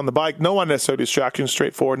movements on the bike. No unnecessary distractions,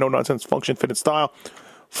 straightforward, no nonsense, function, fit, and style.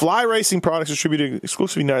 Fly Racing products distributed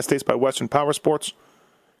exclusively in the United States by Western Power Sports.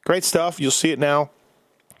 Great stuff. You'll see it now.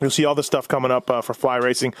 You'll see all this stuff coming up for Fly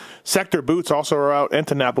Racing. Sector boots also are out.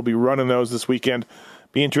 Entenap will be running those this weekend.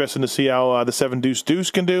 Be interesting to see how the 7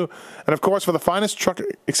 Deuce can do. And, of course, for the finest truck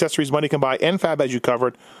accessories money can buy, NFAB has you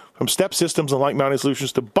covered. From step systems and light mounting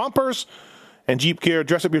solutions to bumpers and Jeep gear.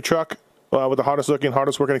 Dress up your truck with the hardest looking,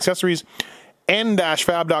 hardest working accessories.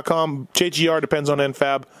 N-fab.com. JGR depends on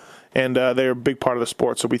NFAB, and they're a big part of the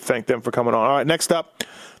sport, so we thank them for coming on. All right, next up,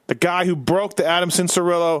 the guy who broke the Adam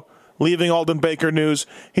Cincerillo leaving Alden Baker news.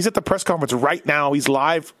 He's at the press conference right now. He's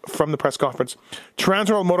live from the press conference.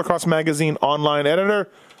 Transworld Motocross Magazine online editor,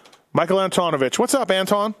 Michael Antonovich. What's up,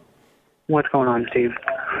 Anton? What's going on, Steve?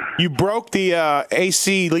 You broke the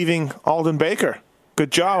AC leaving Alden Baker.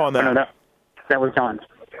 Good job on that. No, that was John.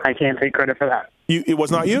 I can't take credit for that. It was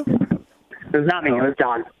not you? It was not me. It was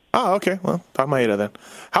John. Oh, okay. Well, I'm Aida then.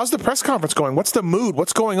 How's the press conference going? What's the mood?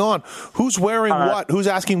 What's going on? Who's wearing what? Who's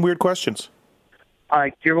asking weird questions?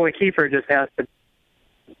 Your boy Kiefer just asked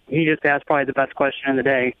probably the best question of the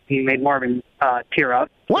day. He made Marvin tear up.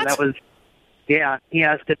 What? So that was, yeah. He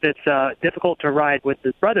asked if it's difficult to ride with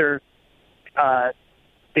his brother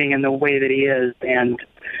being in the way that he is, and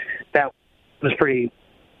that was pretty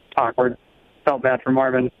awkward. Felt bad for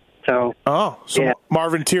Marvin. So. Oh, so yeah.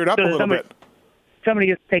 Marvin teared up a little bit. Somebody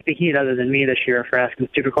gets to take the heat other than me this year for asking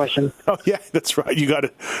stupid questions. Oh yeah, that's right.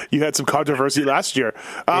 You had some controversy last year.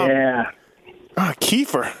 Yeah.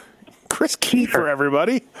 Kiefer. Chris Kiefer,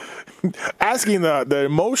 everybody. Asking the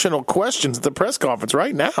emotional questions at the press conference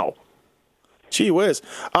right now. Gee whiz.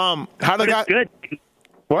 How did that? Good.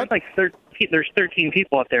 What? There's 13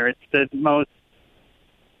 people up there. It's the most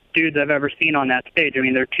dudes I've ever seen on that stage. I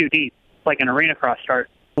mean, they're 2 deep. It's like an arena cross start.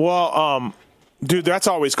 Well, dude, that's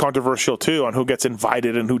always controversial, too, on who gets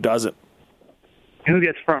invited and who doesn't. Who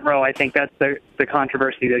gets front row? I think that's the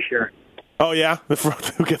controversy this year. Oh yeah,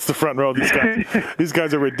 who gets the front row? These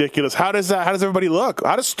guys are ridiculous. How does everybody look?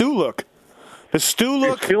 How does Stu look? Does Stu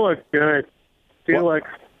look? Stu looks good. Stu looks.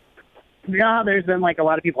 Yeah, there's been like a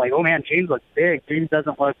lot of people like, oh man, James looks big. James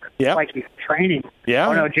doesn't look like he's training. Yeah.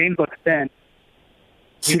 Oh no, James looks thin.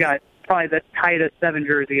 He got probably the tightest 7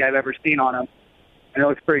 jersey I've ever seen on him, and it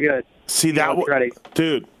looks pretty good. See that,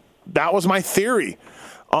 dude? That was my theory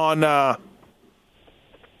on.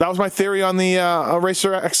 That was my theory on the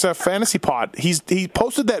Racer X Fantasy Pod. He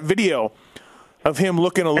posted that video of him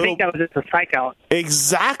looking a little. I think that was just a psych out.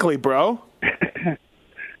 Exactly, bro.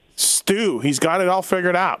 Stu, he's got it all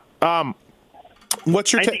figured out.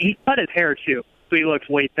 What's your? He cut his hair too, so he looks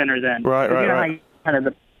way thinner then. Right. How kind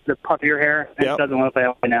of the puffier hair. And it doesn't look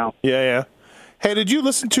like that now. Yeah. Hey, did you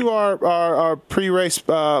listen to our pre-race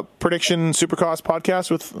prediction Supercross podcast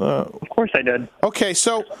with? Of course I did. Okay,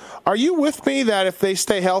 so are you with me that if they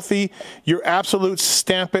stay healthy, your absolute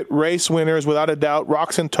stamp it race winners without a doubt,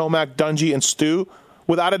 Roxon, Tomac, Dungey, and Stu,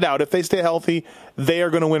 without a doubt, if they stay healthy, they are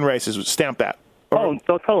going to win races. Stamp that. Oh,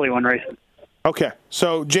 they'll totally win races. Okay,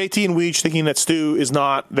 so JT and Weege thinking that Stu is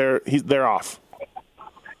not, they're off.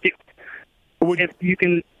 if you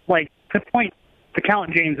can, like, to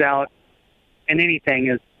count James out in anything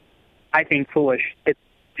is, I think, foolish. It's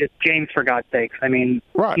James, for God's sakes. I mean,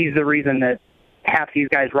 he's the reason that half these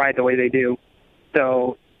guys ride the way they do.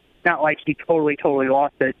 So it's not like he totally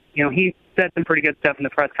lost it. You know, he said some pretty good stuff in the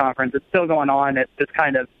press conference. It's still going on. It's just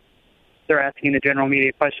kind of, they're asking the general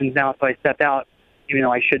media questions now, so I stepped out, even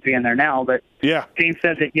though I should be in there now. But yeah, James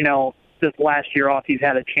said that, you know, this last year off, he's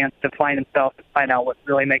had a chance to find himself and find out what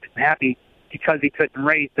really makes him happy because he couldn't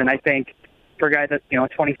race. And I think for a guy that's, you know,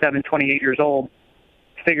 27, 28 years old,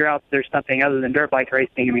 to figure out there's something other than dirt bike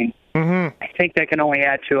racing, I mean, I think that can only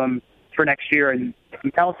add to him for next year. And if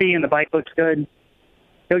he's healthy and the bike looks good,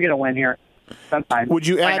 he'll get a win here sometime. Would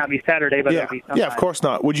you Might add? not be Saturday, but it'll be sometime. Yeah, of course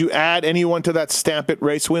not. Would you add anyone to that Stamp It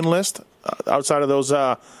race win list outside of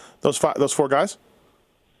those four guys?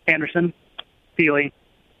 Anderson, Feely.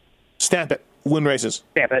 Stamp It win races.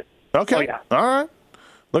 Stamp It. Okay. Oh, yeah. All right.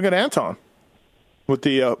 Look at Anton with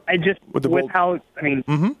the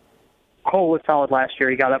Cole was solid last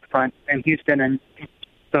year. He got up front in Houston, and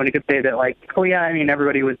so you could say that, like, oh yeah, I mean,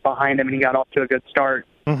 everybody was behind him, and he got off to a good start.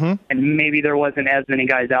 And maybe there wasn't as many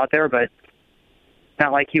guys out there, but it's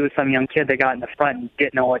not like he was some young kid that got in the front and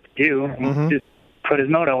didn't know what to do. He just put his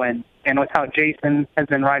moto in. And with how Jason has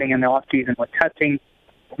been riding in the off season with testing,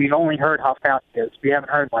 we've only heard how fast he is. We haven't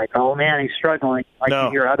heard, like, oh man, he's struggling. Like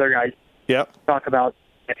you hear other guys talk about.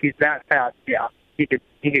 If he's that fast, yeah, he could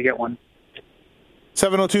get one.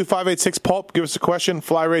 702-586-PULP. Give us a question.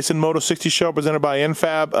 Fly Racing Moto 60 show presented by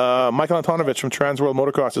NFAB. Michael Antonovich from Transworld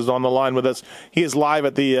Motocross is on the line with us. He is live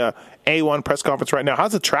at the A1 press conference right now.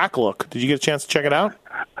 How's the track look? Did you get a chance to check it out?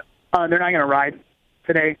 They're not going to ride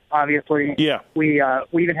today, obviously. Yeah. We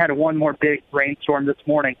even had one more big rainstorm this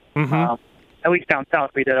morning. At least down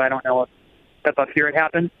south we did. I don't know if up here it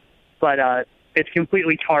happened. But it's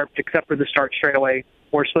completely tarped except for the start straightaway.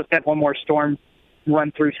 We're supposed to have one more storm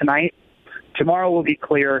run through tonight. Tomorrow will be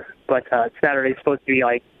clear, but Saturday's supposed to be,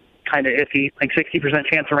 like, kind of iffy, like 60%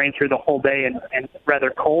 chance of rain through the whole day and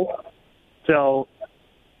rather cold. So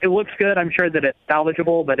it looks good. I'm sure that it's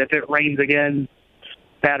salvageable, but if it rains again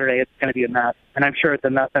Saturday, it's going to be a mess. And I'm sure it's a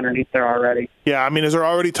mess underneath there already. Yeah, I mean, is there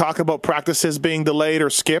already talk about practices being delayed or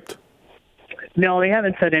skipped? No, they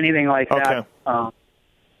haven't said anything like that. Okay.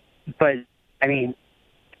 But, I mean,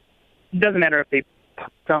 it doesn't matter if they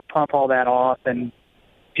pump all that off and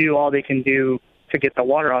do all they can do to get the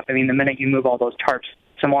water off. I mean, the minute you move all those tarps,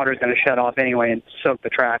 some water is going to shed off anyway and soak the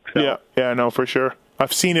track. So. Yeah, no, for sure.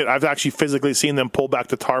 I've seen it. I've actually physically seen them pull back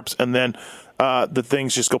the tarps and then the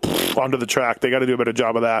things just go onto the track. They got to do a better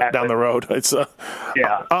job of that down the road. It's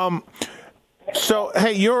So,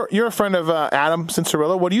 hey, you're a friend of Adam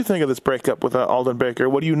Cincerello. What do you think of this breakup with Alden Baker?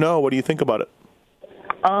 What do you know? What do you think about it?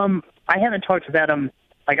 I haven't talked with Adam.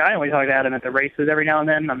 Like, I only talk to Adam at the races every now and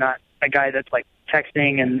then. I'm not a guy that's, like,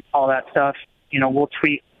 texting and all that stuff. You know, we'll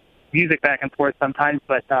tweet music back and forth sometimes,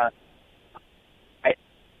 but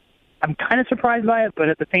I'm kind of surprised by it, but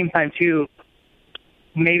at the same time, too,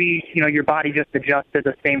 maybe, you know, your body just adjusts to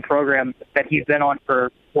the same program that he's been on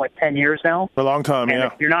for, 10 years now? For a long time, and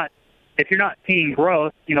yeah. If you're not seeing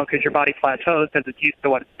growth, you know, because your body plateaus because it's used to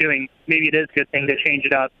what it's doing, maybe it is a good thing to change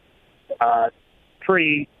it up.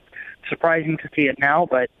 Pretty surprising to see it now,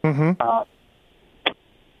 but I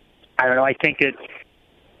don't know. I think it's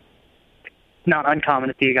not uncommon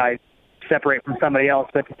to see a guy separate from somebody else,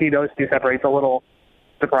 but to see those two separate is a little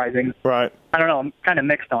surprising. Right. I don't know. I'm kind of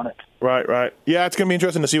mixed on it. Right. Yeah, it's going to be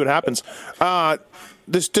interesting to see what happens.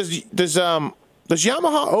 Does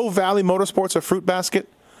Yamaha owe Valley Motorsports a fruit basket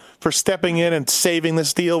for stepping in and saving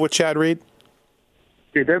this deal with Chad Reed?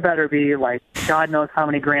 Dude, there better be, like, God knows how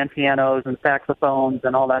many grand pianos and saxophones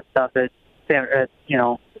and all that stuff at you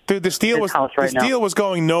know. Dude, this deal was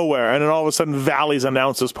going nowhere, and then all of a sudden Valley's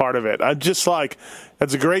announced as part of it. I'm just like,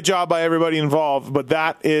 that's a great job by everybody involved, but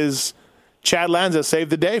that is Chad Lanza saved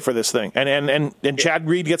the day for this thing, and Chad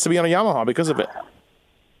Reed gets to be on a Yamaha because of it.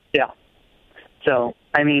 Yeah. So,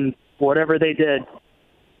 I mean, whatever they did,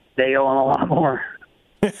 they owe him a lot more.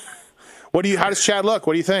 How does Chad look?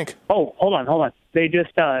 What do you think? Oh, hold on. They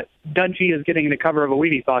just, Dungey is getting the cover of a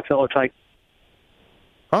Wheaties box, it looks like.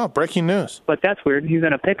 Oh, breaking news. But that's weird. He's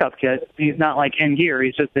in a pickup kit. He's not, like, in gear.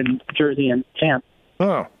 He's just in jersey and pants.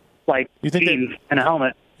 Oh. Like, jeans and a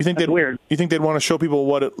helmet. That's weird. You think they'd want to show people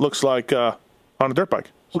what it looks like on a dirt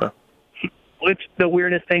bike? So. It's the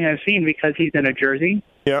weirdest thing I've seen because he's in a jersey.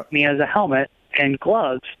 Yeah. And he has a helmet and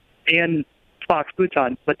gloves and Fox boots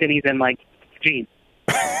on, but then he's in, like, jeans.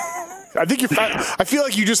 I feel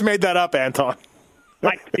like you just made that up, Anton.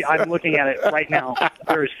 I'm looking at it right now.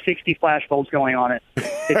 There's 60 flash bulbs going on it.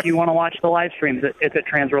 If you want to watch the live streams, it's at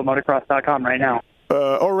transworldmotocross.com right now.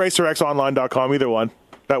 Or RacerXOnline.com, either one.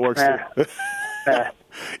 That works too.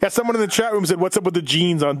 Yeah, someone in the chat room said, "What's up with the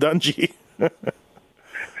jeans on Dungey?"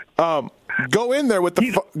 Go in there with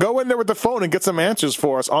the phone and get some answers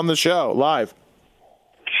for us on the show live.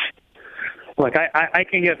 Look, I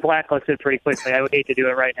can get blacklisted pretty quickly. I would hate to do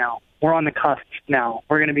it right now. We're on the cusp now.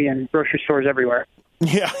 We're going to be in grocery stores everywhere.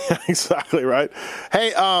 Yeah, exactly right.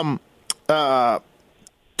 Hey,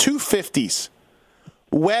 250s.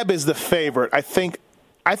 Webb is the favorite. I think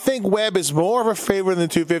Webb is more of a favorite in the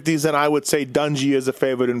 250s than I would say Dungey is a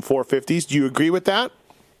favorite in 450s. Do you agree with that?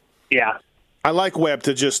 Yeah. I like Webb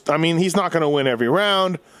to just, I mean, he's not going to win every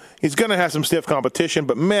round. He's going to have some stiff competition,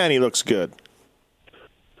 but man, he looks good.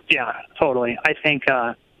 Yeah, totally. I think,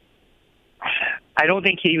 I don't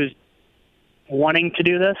think he was wanting to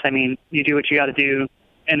do this. I mean, you do what you got to do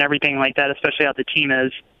and everything like that, especially how the team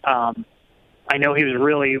is. I know he was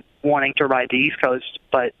really wanting to ride the East Coast,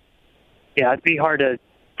 but yeah, it'd be hard to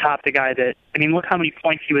top the guy that, I mean, look how many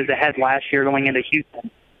points he was ahead last year going into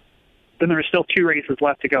Houston. Then there were still 2 races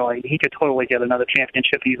left to go. I mean, he could totally get another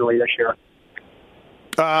championship easily this year.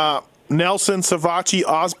 Nelson, Savacci,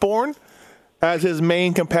 Osborne as his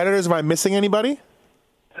main competitors. Am I missing anybody?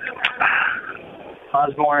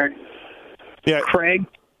 Osborne. Yeah. Craig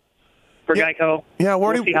for Geico. Yeah,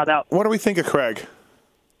 what do we think of Craig?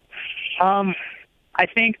 I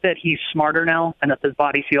think that he's smarter now and that his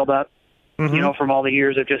body's healed up, from all the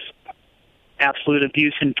years of just absolute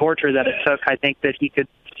abuse and torture that it took. I think that he could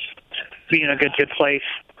be in a good place.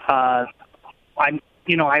 I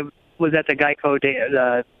was at the Geico day,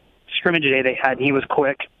 the scrimmage day they had, and he was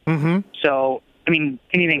quick. Mm-hmm. So, I mean,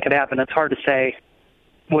 anything could happen. It's hard to say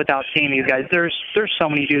without seeing these guys. There's so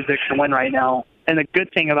many dudes that can win right now. And the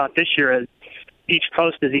good thing about this year is each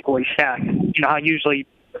coast is equally stacked. You know how usually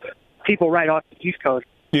people ride off the East Coast.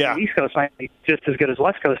 Yeah. The East Coast might be just as good as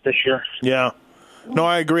West Coast this year. Yeah. No,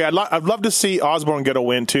 I agree. I'd love to see Osborne get a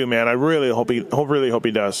win too, man. I really hope he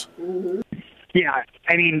does. Yeah,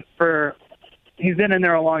 I mean, he's been in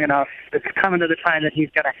there long enough. It's coming to the time that he's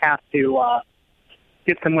going to have to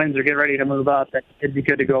get some wins or get ready to move up. And it'd be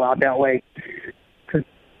good to go out that way.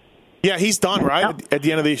 Yeah, he's done right at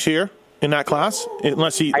the end of this year in that class,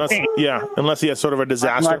 unless he has sort of a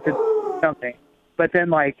disaster. Unless it's something, but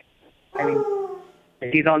then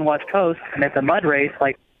if he's on West Coast and it's a mud race,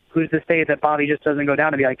 who's to say that Bobby just doesn't go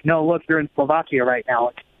down and be like, no, look, you're in Slovakia right now.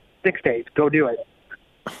 It's 6 days. Go do it.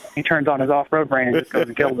 He turns on his off-road brain and just goes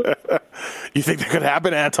and kills it. You think that could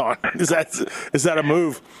happen, Anton? Is that a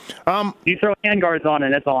move? You throw handguards on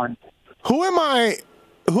and it's on. Who am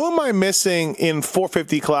I missing in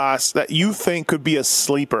 450 class that you think could be a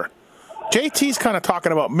sleeper? JT's kind of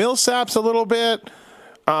talking about Millsaps a little bit.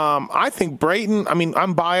 I think Brayton. I mean,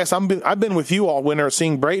 I'm biased. I've been with you all winter,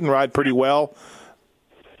 seeing Brayton ride pretty well.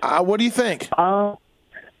 What do you think?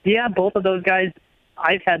 Yeah, both of those guys.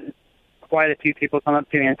 I've had quite a few people come up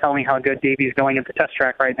to me and tell me how good Davey's going at the test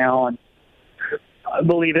track right now, and I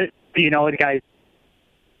believe it. You know, the guy.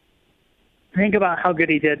 Think about how good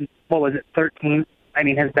he did. What was it, 13? I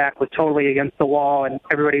mean, his back was totally against the wall, and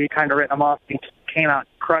everybody kind of written him off. He came out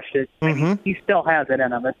and crushed it. I mean, he still has it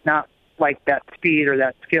in him. It's not like that speed or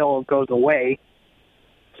that skill goes away.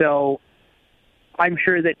 So I'm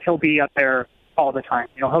sure that he'll be up there all the time.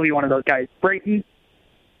 You know, he'll be one of those guys. Brayton,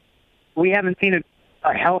 we haven't seen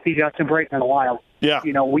a healthy Justin Brayton in a while. Yeah.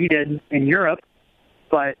 You know, we did in Europe,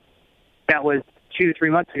 but that was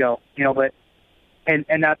 2-3 months ago. You know, but and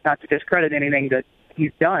that's not to discredit anything that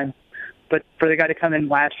he's done, but for the guy to come in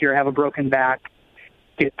last year, have a broken back,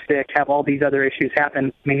 get sick, have all these other issues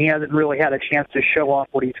happen, I mean, he hasn't really had a chance to show off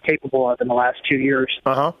what he's capable of in the last 2 years.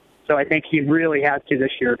 Uh-huh. So I think he really has to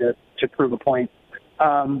this year to prove a point.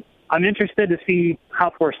 I'm interested to see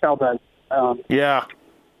how Forstell does. Yeah.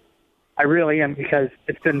 I really am, because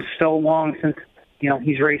it's been so long since, you know,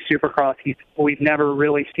 he's raced Supercross. We've never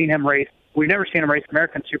really seen him race. We've never seen him race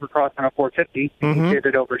American Supercross on a 450. Mm-hmm. He did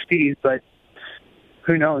it overseas, but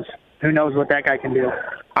who knows? Who knows what that guy can do?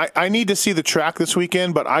 I need to see the track this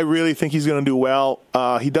weekend, but I really think he's going to do well.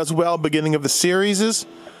 He does well beginning of the series,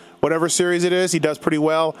 whatever series it is, he does pretty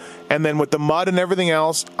well. And then with the mud and everything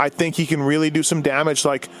else, I think he can really do some damage.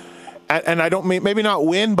 And I don't maybe not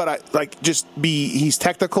win, but he's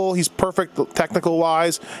technical. He's perfect technical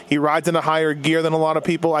wise. He rides in a higher gear than a lot of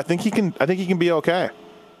people. I think he can be okay.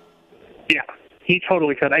 Yeah, he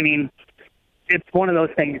totally could. I mean, it's one of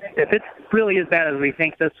those things. If it's really as bad as we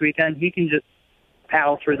think this weekend, he can just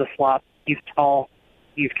paddle through the slop. He's tall.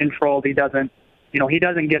 He's controlled. He doesn't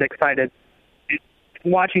get excited.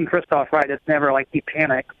 Watching Christoph ride, it's never like he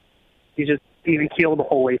panics. He's just even keeled the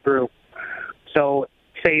whole way through. So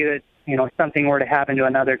say that something were to happen to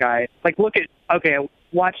another guy. Like,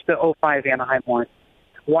 watch the 05 Anaheim one.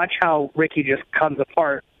 Watch how Ricky just comes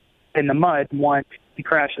apart in the mud once he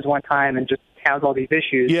crashes one time and just has all these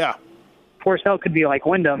issues. Yeah. Porcel could be like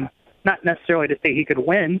Wyndham, not necessarily to say he could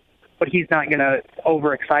win, but he's not going to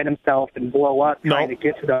overexcite himself and blow up trying to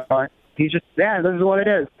get to the front. He's just, this is what it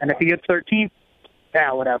is. And if he gets 13th,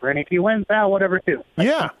 whatever. And if he wins, whatever too.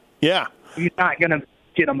 Yeah. He's not going to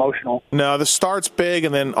get emotional. No, the start's big,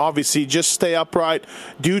 and then obviously just stay upright,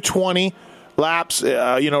 do 20 laps,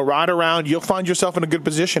 ride around. You'll find yourself in a good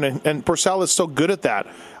position, and Porcel is so good at that.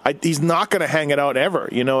 He's not going to hang it out ever.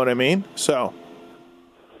 You know what I mean? So.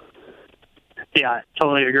 Yeah, I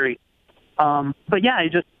totally agree. But yeah,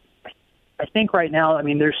 I think right now,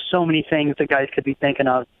 there's so many things that guys could be thinking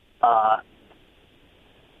of.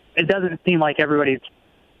 It doesn't seem like everybody's,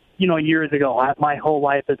 years ago, my whole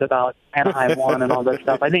life is about Anaheim 1 and all that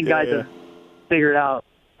stuff. I think guys have figured out,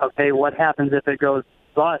 okay, what happens if it goes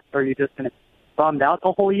bust? Are you just going to bummed out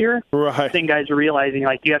the whole year? Right. I think guys are realizing,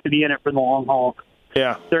 you have to be in it for the long haul.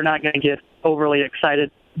 Yeah. They're not going to get overly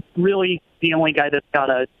excited. Really, the only guy that's got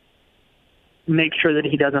to make sure that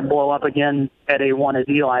he doesn't blow up again at A1 is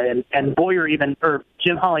Eli. And Boyer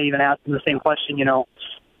Jim Holley even asked him the same question,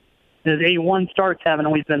 his A1 starts haven't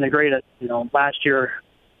always been the greatest. Last year,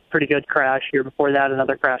 pretty good crash. Year before that,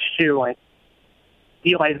 another crash too.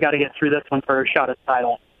 Eli's got to get through this one for a shot at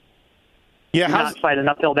title. Yeah, not fight an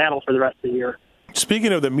uphill battle for the rest of the year.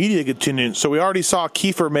 Speaking of the media contingent, so we already saw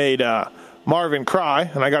Kiefer made Marvin cry,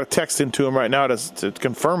 and I got a text into him right now to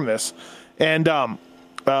confirm this. And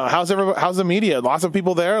how's the media? Lots of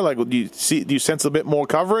people there. Do you sense a bit more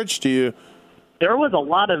coverage? There was a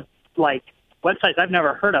lot of websites I've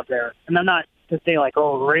never heard of there, and I'm not to say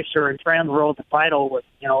Racer and Trans World and Vital was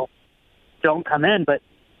don't come in, but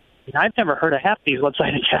I've never heard of half these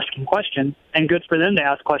websites asking questions, and good for them to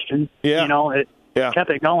ask questions. Yeah. It kept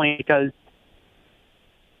it going because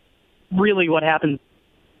really what happens,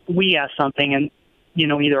 we ask something and,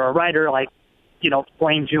 either a writer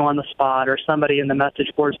blames you on the spot or somebody in the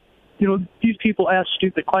message boards, these people ask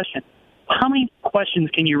stupid questions. How many questions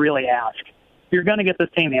can you really ask? You're going to get the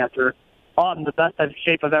same answer. Oh, I'm the best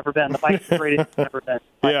shape I've ever been. The bike's the greatest I've ever been.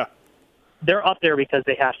 Yeah. They're up there because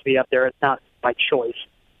they have to be up there. It's not by choice.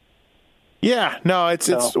 Yeah, no, it's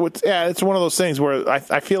one of those things where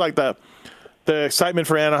I feel like the excitement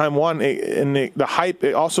for Anaheim 1 and the hype,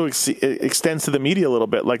 it also extends to the media a little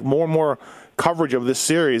bit, more and more coverage of this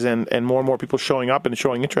series and more and more people showing up and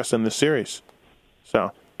showing interest in this series.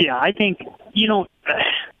 So yeah, I think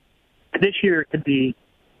this year could be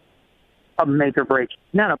a make or break.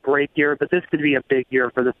 Not a break year, but this could be a big year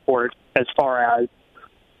for the sport as far as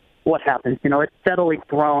what happens. It's steadily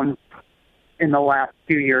grown in the last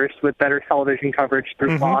few years with better television coverage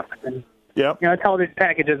through Fox. And, television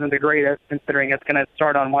package isn't the greatest considering it's going to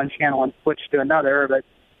start on one channel and switch to another, but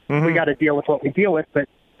we got to deal with what we deal with. But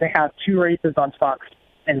to have 2 races on Fox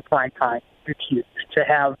in prime time, it's huge. To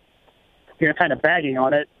have, kind of bagging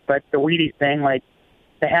on it, but the Wheaties thing,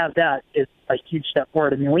 to have that is a huge step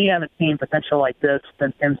forward. We haven't seen potential like this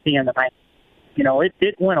since MC in the 90s.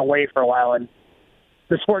 It went away for a while, and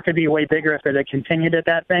the sport could be way bigger if it had continued at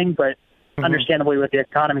that thing, but understandably with the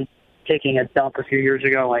economy taking a dump a few years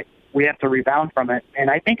ago, we have to rebound from it. And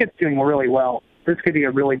I think it's doing really well. This could be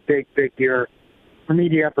a really big, big year for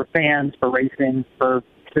media, for fans, for racing, for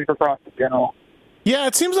Supercross in general. Yeah,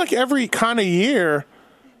 it seems like every kind of year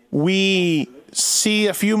we see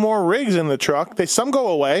a few more rigs in the truck. Some go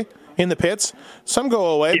away in the pits, some go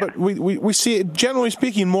away, but we see, generally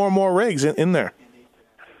speaking, more and more rigs in there.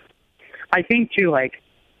 I think, too,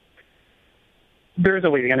 there's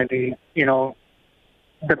always going to be, the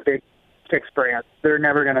big 6 brands. They're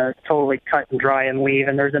never going to totally cut and dry and leave,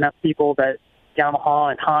 and there's enough people that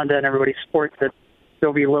Yamaha and Honda and everybody supports that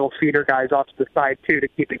there'll be little feeder guys off to the side, too, to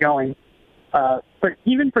keep it going. But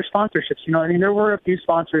even for sponsorships, there were a few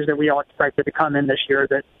sponsors that we all expected to come in this year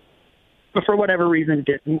that, for whatever reason,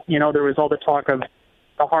 didn't. There was all the talk of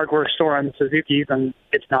the hardware store on the Suzuki's, and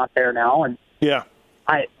it's not there now. And yeah,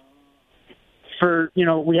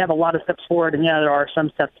 we have a lot of steps forward, and there are some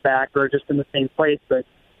steps back or just in the same place, but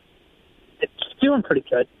it's doing pretty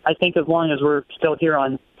good. I think as long as we're still here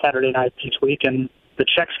on Saturday nights each week and the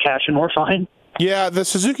checks cash and we're fine. Yeah, the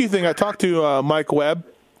Suzuki thing, I talked to Mike Webb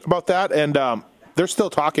about that, and they're still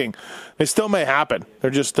talking. It still may happen. They're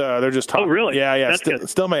just talking. Oh, really? Yeah. That's good. It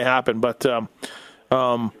still may happen, but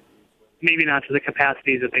maybe not to the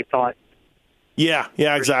capacities that they thought. Yeah,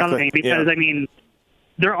 exactly. Because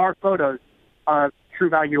there are photos of True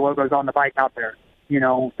Value logos on the bike out there.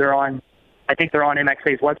 I think they're on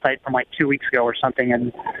MXA's website from 2 weeks ago or something,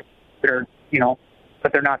 and they're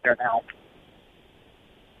but they're not there now.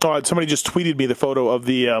 Oh, somebody just tweeted me the photo of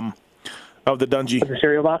the Dungey. The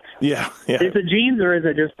cereal box? Yeah. Is it jeans or is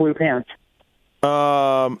it just blue pants?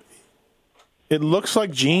 It looks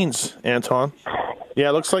like jeans, Anton. Yeah,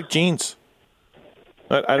 it looks like jeans.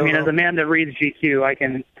 I don't know. As a man that reads GQ, I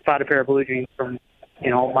can spot a pair of blue jeans from, a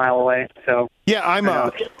mile away. So yeah, I'm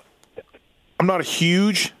not a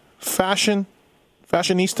huge fashionista,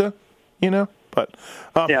 but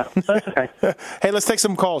yeah, that's okay. Hey, let's take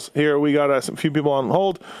some calls here. We got a few people on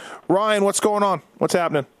hold. Ryan, what's going on? What's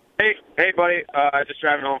happening? Hey, buddy. Just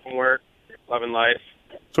driving home from work, loving life.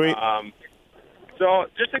 Sweet. So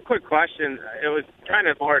just a quick question. It was kind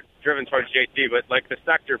of more driven towards JT, but like the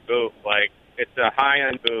sector boot, like it's a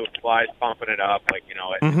high-end boot, Fly's pumping it up,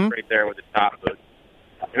 it's right there with the top boot.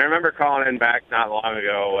 And I remember calling in back not long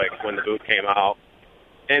ago, like when the boot came out,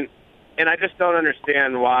 and I just don't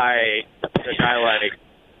understand why a guy like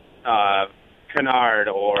Kennard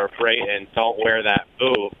or Brayton don't wear that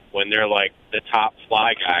boot when they're like the top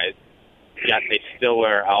Fly guys, yet they still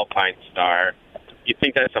wear Alpine Star. You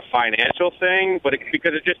think that's a financial thing, but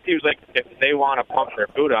because it just seems like if they want to pump their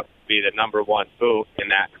boot up to be the number one boot in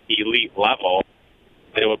that elite level,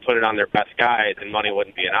 they would put it on their best guys, and money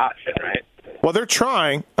wouldn't be an option, right? Well, they're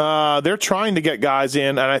trying. They're trying to get guys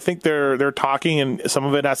in, and I think they're talking, and some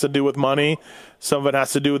of it has to do with money, some of it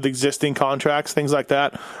has to do with existing contracts, things like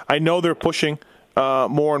that. I know they're pushing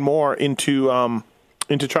more and more into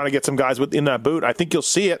trying to get some guys within that boot. I think you'll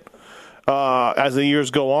see it as the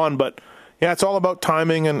years go on, but. Yeah, it's all about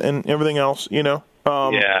timing and everything else, Yeah.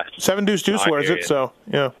 7 Deuce wears it, so,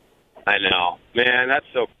 yeah. I know. Man, that's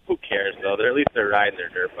so... Who cares, though? At least they're riding their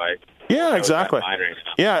dirt bike. Yeah, exactly. Right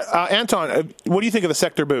now. Yeah, Anton, what do you think of the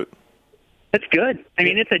sector boot? It's good.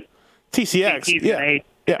 It's a... TCX,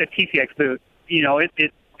 It's a TCX boot.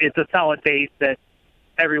 It's a solid base that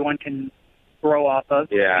everyone can grow off of.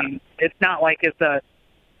 Yeah. It's not like it's a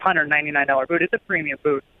 $199 boot. It's a premium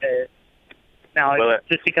boot. Now,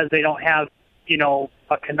 just because they don't have,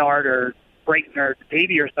 a Kennard or Brayton or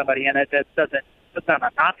Davey or somebody in it, that's not a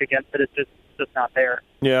knock against it. It's just not there.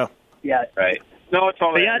 Yeah. Yeah. Right. No, it's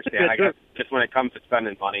all. Yeah, it's a good boot. Just when it comes to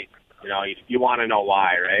spending money, you want to know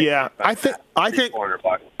why, right? Yeah. I think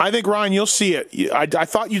Ryan, you'll see it. I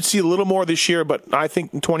thought you'd see a little more this year, but I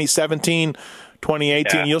think in 2017,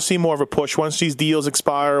 2018, you'll see more of a push once these deals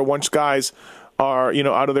expire. Once guys are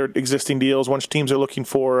out of their existing deals, once teams are looking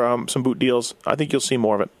for some boot deals, I think you'll see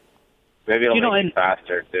more of it. Maybe it'll make it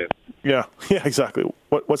faster too. Yeah, exactly.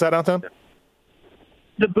 What's that, Anton?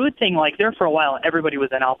 The boot thing, there for a while, everybody was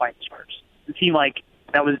in Alpine Stars. It seemed like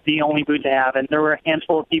that was the only boot to have, and there were a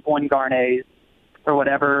handful of people in Garnets or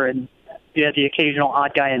whatever, and you had the occasional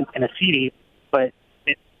odd guy in a CD, but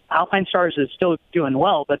Alpine Stars is still doing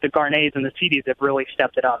well, but the Garnets and the CDs have really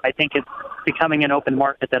stepped it up. I think it's becoming an open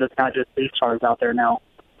market that it's not just base stars out there now.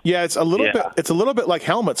 Yeah, it's a little bit. It's a little bit like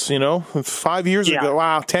helmets. 5 years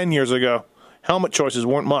ago, 10 years ago, helmet choices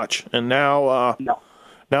weren't much, and now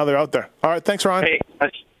now they're out there. All right, thanks, Ryan. Hey,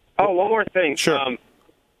 one more thing. Sure.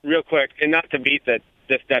 Real quick, and not to beat this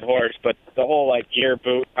dead horse, but the whole gear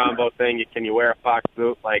boot combo thing. Can you wear a Fox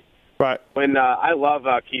boot? Right. When I love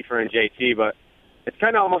Kiefer and JT, but it's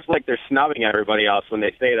kind of almost like they're snubbing everybody else when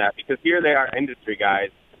they say that, because here they are, industry guys.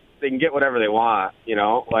 They can get whatever they want,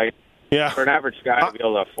 For an average guy to be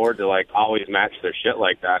able to afford to always match their shit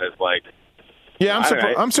like that is Yeah,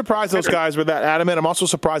 I'm surprised those guys were that adamant. I'm also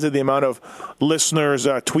surprised at the amount of listeners,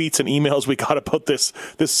 tweets, and emails we got about this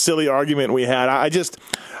silly argument we had.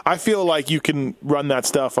 I feel like you can run that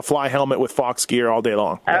stuff, a Fly helmet with Fox gear all day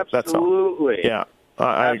long. Absolutely. That's all. Yeah.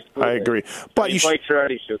 I agree, but these bikes are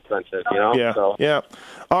already too expensive, Yeah, so. Yeah.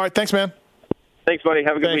 All right, thanks, man. Thanks, buddy.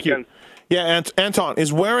 Have a good weekend. Yeah, and Anton,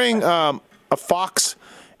 is wearing a Fox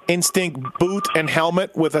Instinct boot and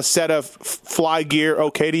helmet with a set of Fly gear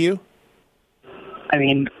okay to you?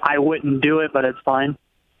 I wouldn't do it, but it's fine.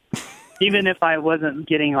 Even if I wasn't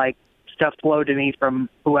getting stuff flowed to me from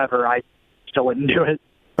whoever, I still wouldn't do it.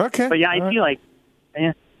 Okay. But I feel like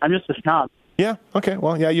I'm just a snob. Yeah. Okay.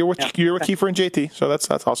 Well, you're with Kiefer and JT, so that's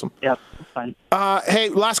awesome. Yeah, that's fine. Hey,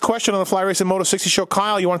 last question on the Fly Racing Moto 60 show.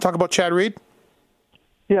 Kyle, you want to talk about Chad Reed?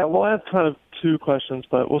 Yeah. Well, I have kind of two questions,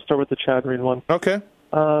 but we'll start with the Chad Reed one. Okay.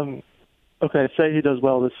 Okay. Say he does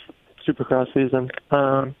well this Supercross season.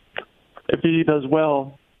 If he does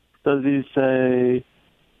well, does he say,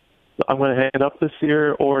 "I'm going to hang up this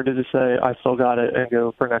year," or does he say, "I still got it," and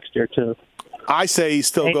go for next year too? I say he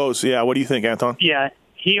still goes. Yeah. What do you think, Anton? Yeah.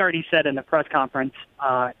 He already said in the press conference,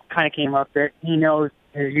 kind of came up there, he knows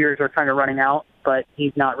his years are kind of running out, but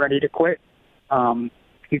he's not ready to quit.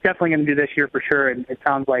 He's definitely going to do this year for sure, and it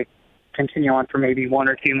sounds like continue on for maybe one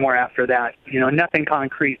or two more after that. Nothing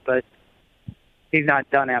concrete, but he's not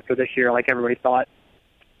done after this year like everybody thought.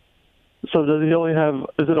 So does he only have?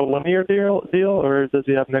 Is it a 1 year deal, or does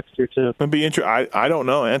he have next year too? It'd be interesting. I don't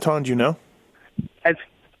know. Anton, do you know? As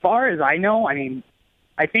far as I know,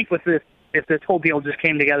 I think with this, if this whole deal just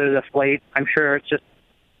came together this late, I'm sure it's just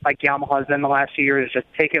like Yamaha's been the last few years. Just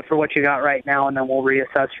take it for what you got right now, and then we'll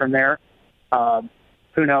reassess from there.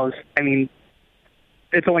 Who knows?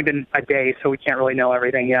 It's only been a day, so we can't really know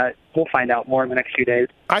everything yet. We'll find out more in the next few days.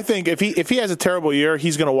 I think if he has a terrible year,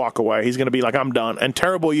 he's going to walk away. He's going to be like, I'm done. And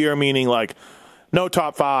terrible year meaning like no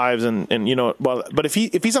top fives, and but if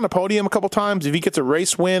he's on the podium a couple times, if he gets a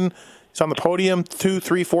race win, he's on the podium 2,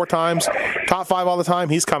 3, 4 times, top 5 all the time,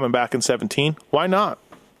 he's coming back in 17. Why not?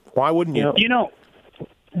 Why wouldn't you?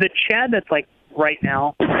 The Chad that's like right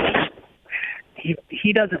now,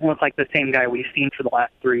 he doesn't look like the same guy we've seen for the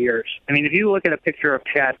last 3 years. If you look at a picture of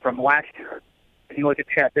Chad from last year and you look at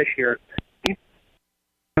Chad this year, he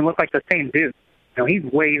doesn't look like the same dude. He's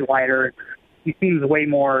way lighter. He seems way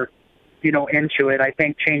more, into it. I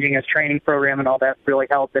think changing his training program and all that really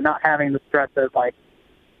helped, and not having the stress of like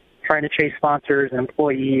trying to chase sponsors and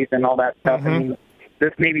employees and all that stuff. Mm-hmm.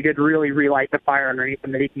 This maybe did really relight the fire underneath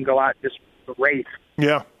him that he can go out and just race.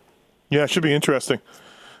 Yeah, it should be interesting.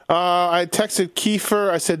 I texted Kiefer.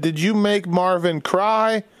 I said, did you make Marvin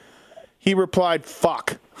cry? He replied,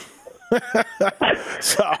 fuck.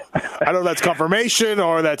 So I don't know if that's confirmation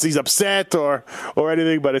or that's he's upset or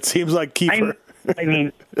anything, but it seems like Kiefer.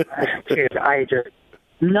 Dude, I just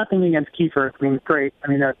nothing against Kiefer. Great.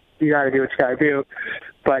 You got to do what you got to do.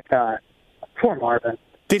 But poor Marvin.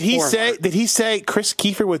 Did he say Chris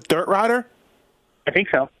Kiefer with Dirt Rider? I think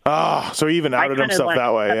so. Oh, so he even outed himself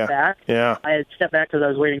that way. Yeah. Back. Yeah. I had stepped back because I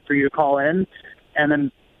was waiting for you to call in, and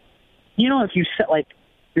then if you set if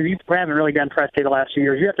you haven't really done press day the last few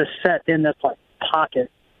years, you have to set in this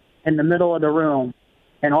pocket in the middle of the room,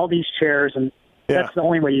 and all these chairs, and that's the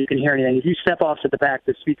only way you can hear anything. If you step off to the back,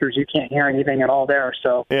 the speakers, you can't hear anything at all there.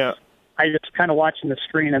 So yeah, I just kind of watching the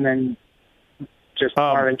screen, and then just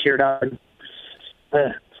Marvin teared up.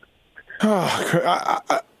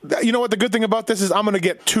 You know what? The good thing about this is I'm going to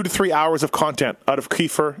get 2 to 3 hours of content out of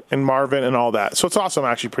Kiefer and Marvin and all that. So it's awesome.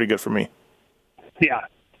 Actually, pretty good for me. Yeah.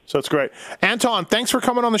 So it's great. Anton, thanks for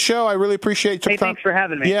coming on the show. I really appreciate it. Thanks for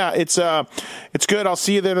having me. Yeah, it's good. I'll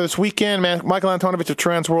see you there this weekend, man. Michael Antonovich of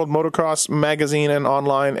Trans World Motocross Magazine and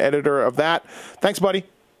online editor of that. Thanks, buddy.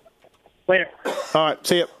 Later. All right.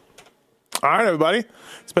 See you. All right, everybody.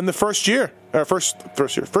 It's been the first show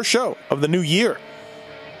of the new year.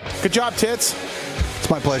 Good job, Tits. It's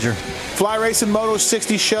my pleasure. Fly Racing Moto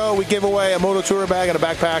 60 show. We give away a Moto Tour bag and a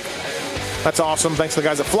backpack. That's awesome. Thanks to the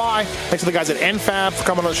guys at Fly. Thanks to the guys at NFAB for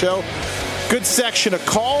coming on the show. Good section of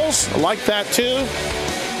calls. I like that, too.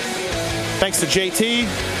 Thanks to JT.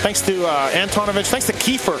 Thanks to Antonovich. Thanks to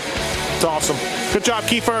Kiefer. It's awesome. Good job,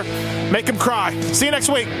 Kiefer. Make him cry. See you next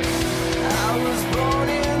week. I was born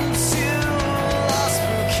in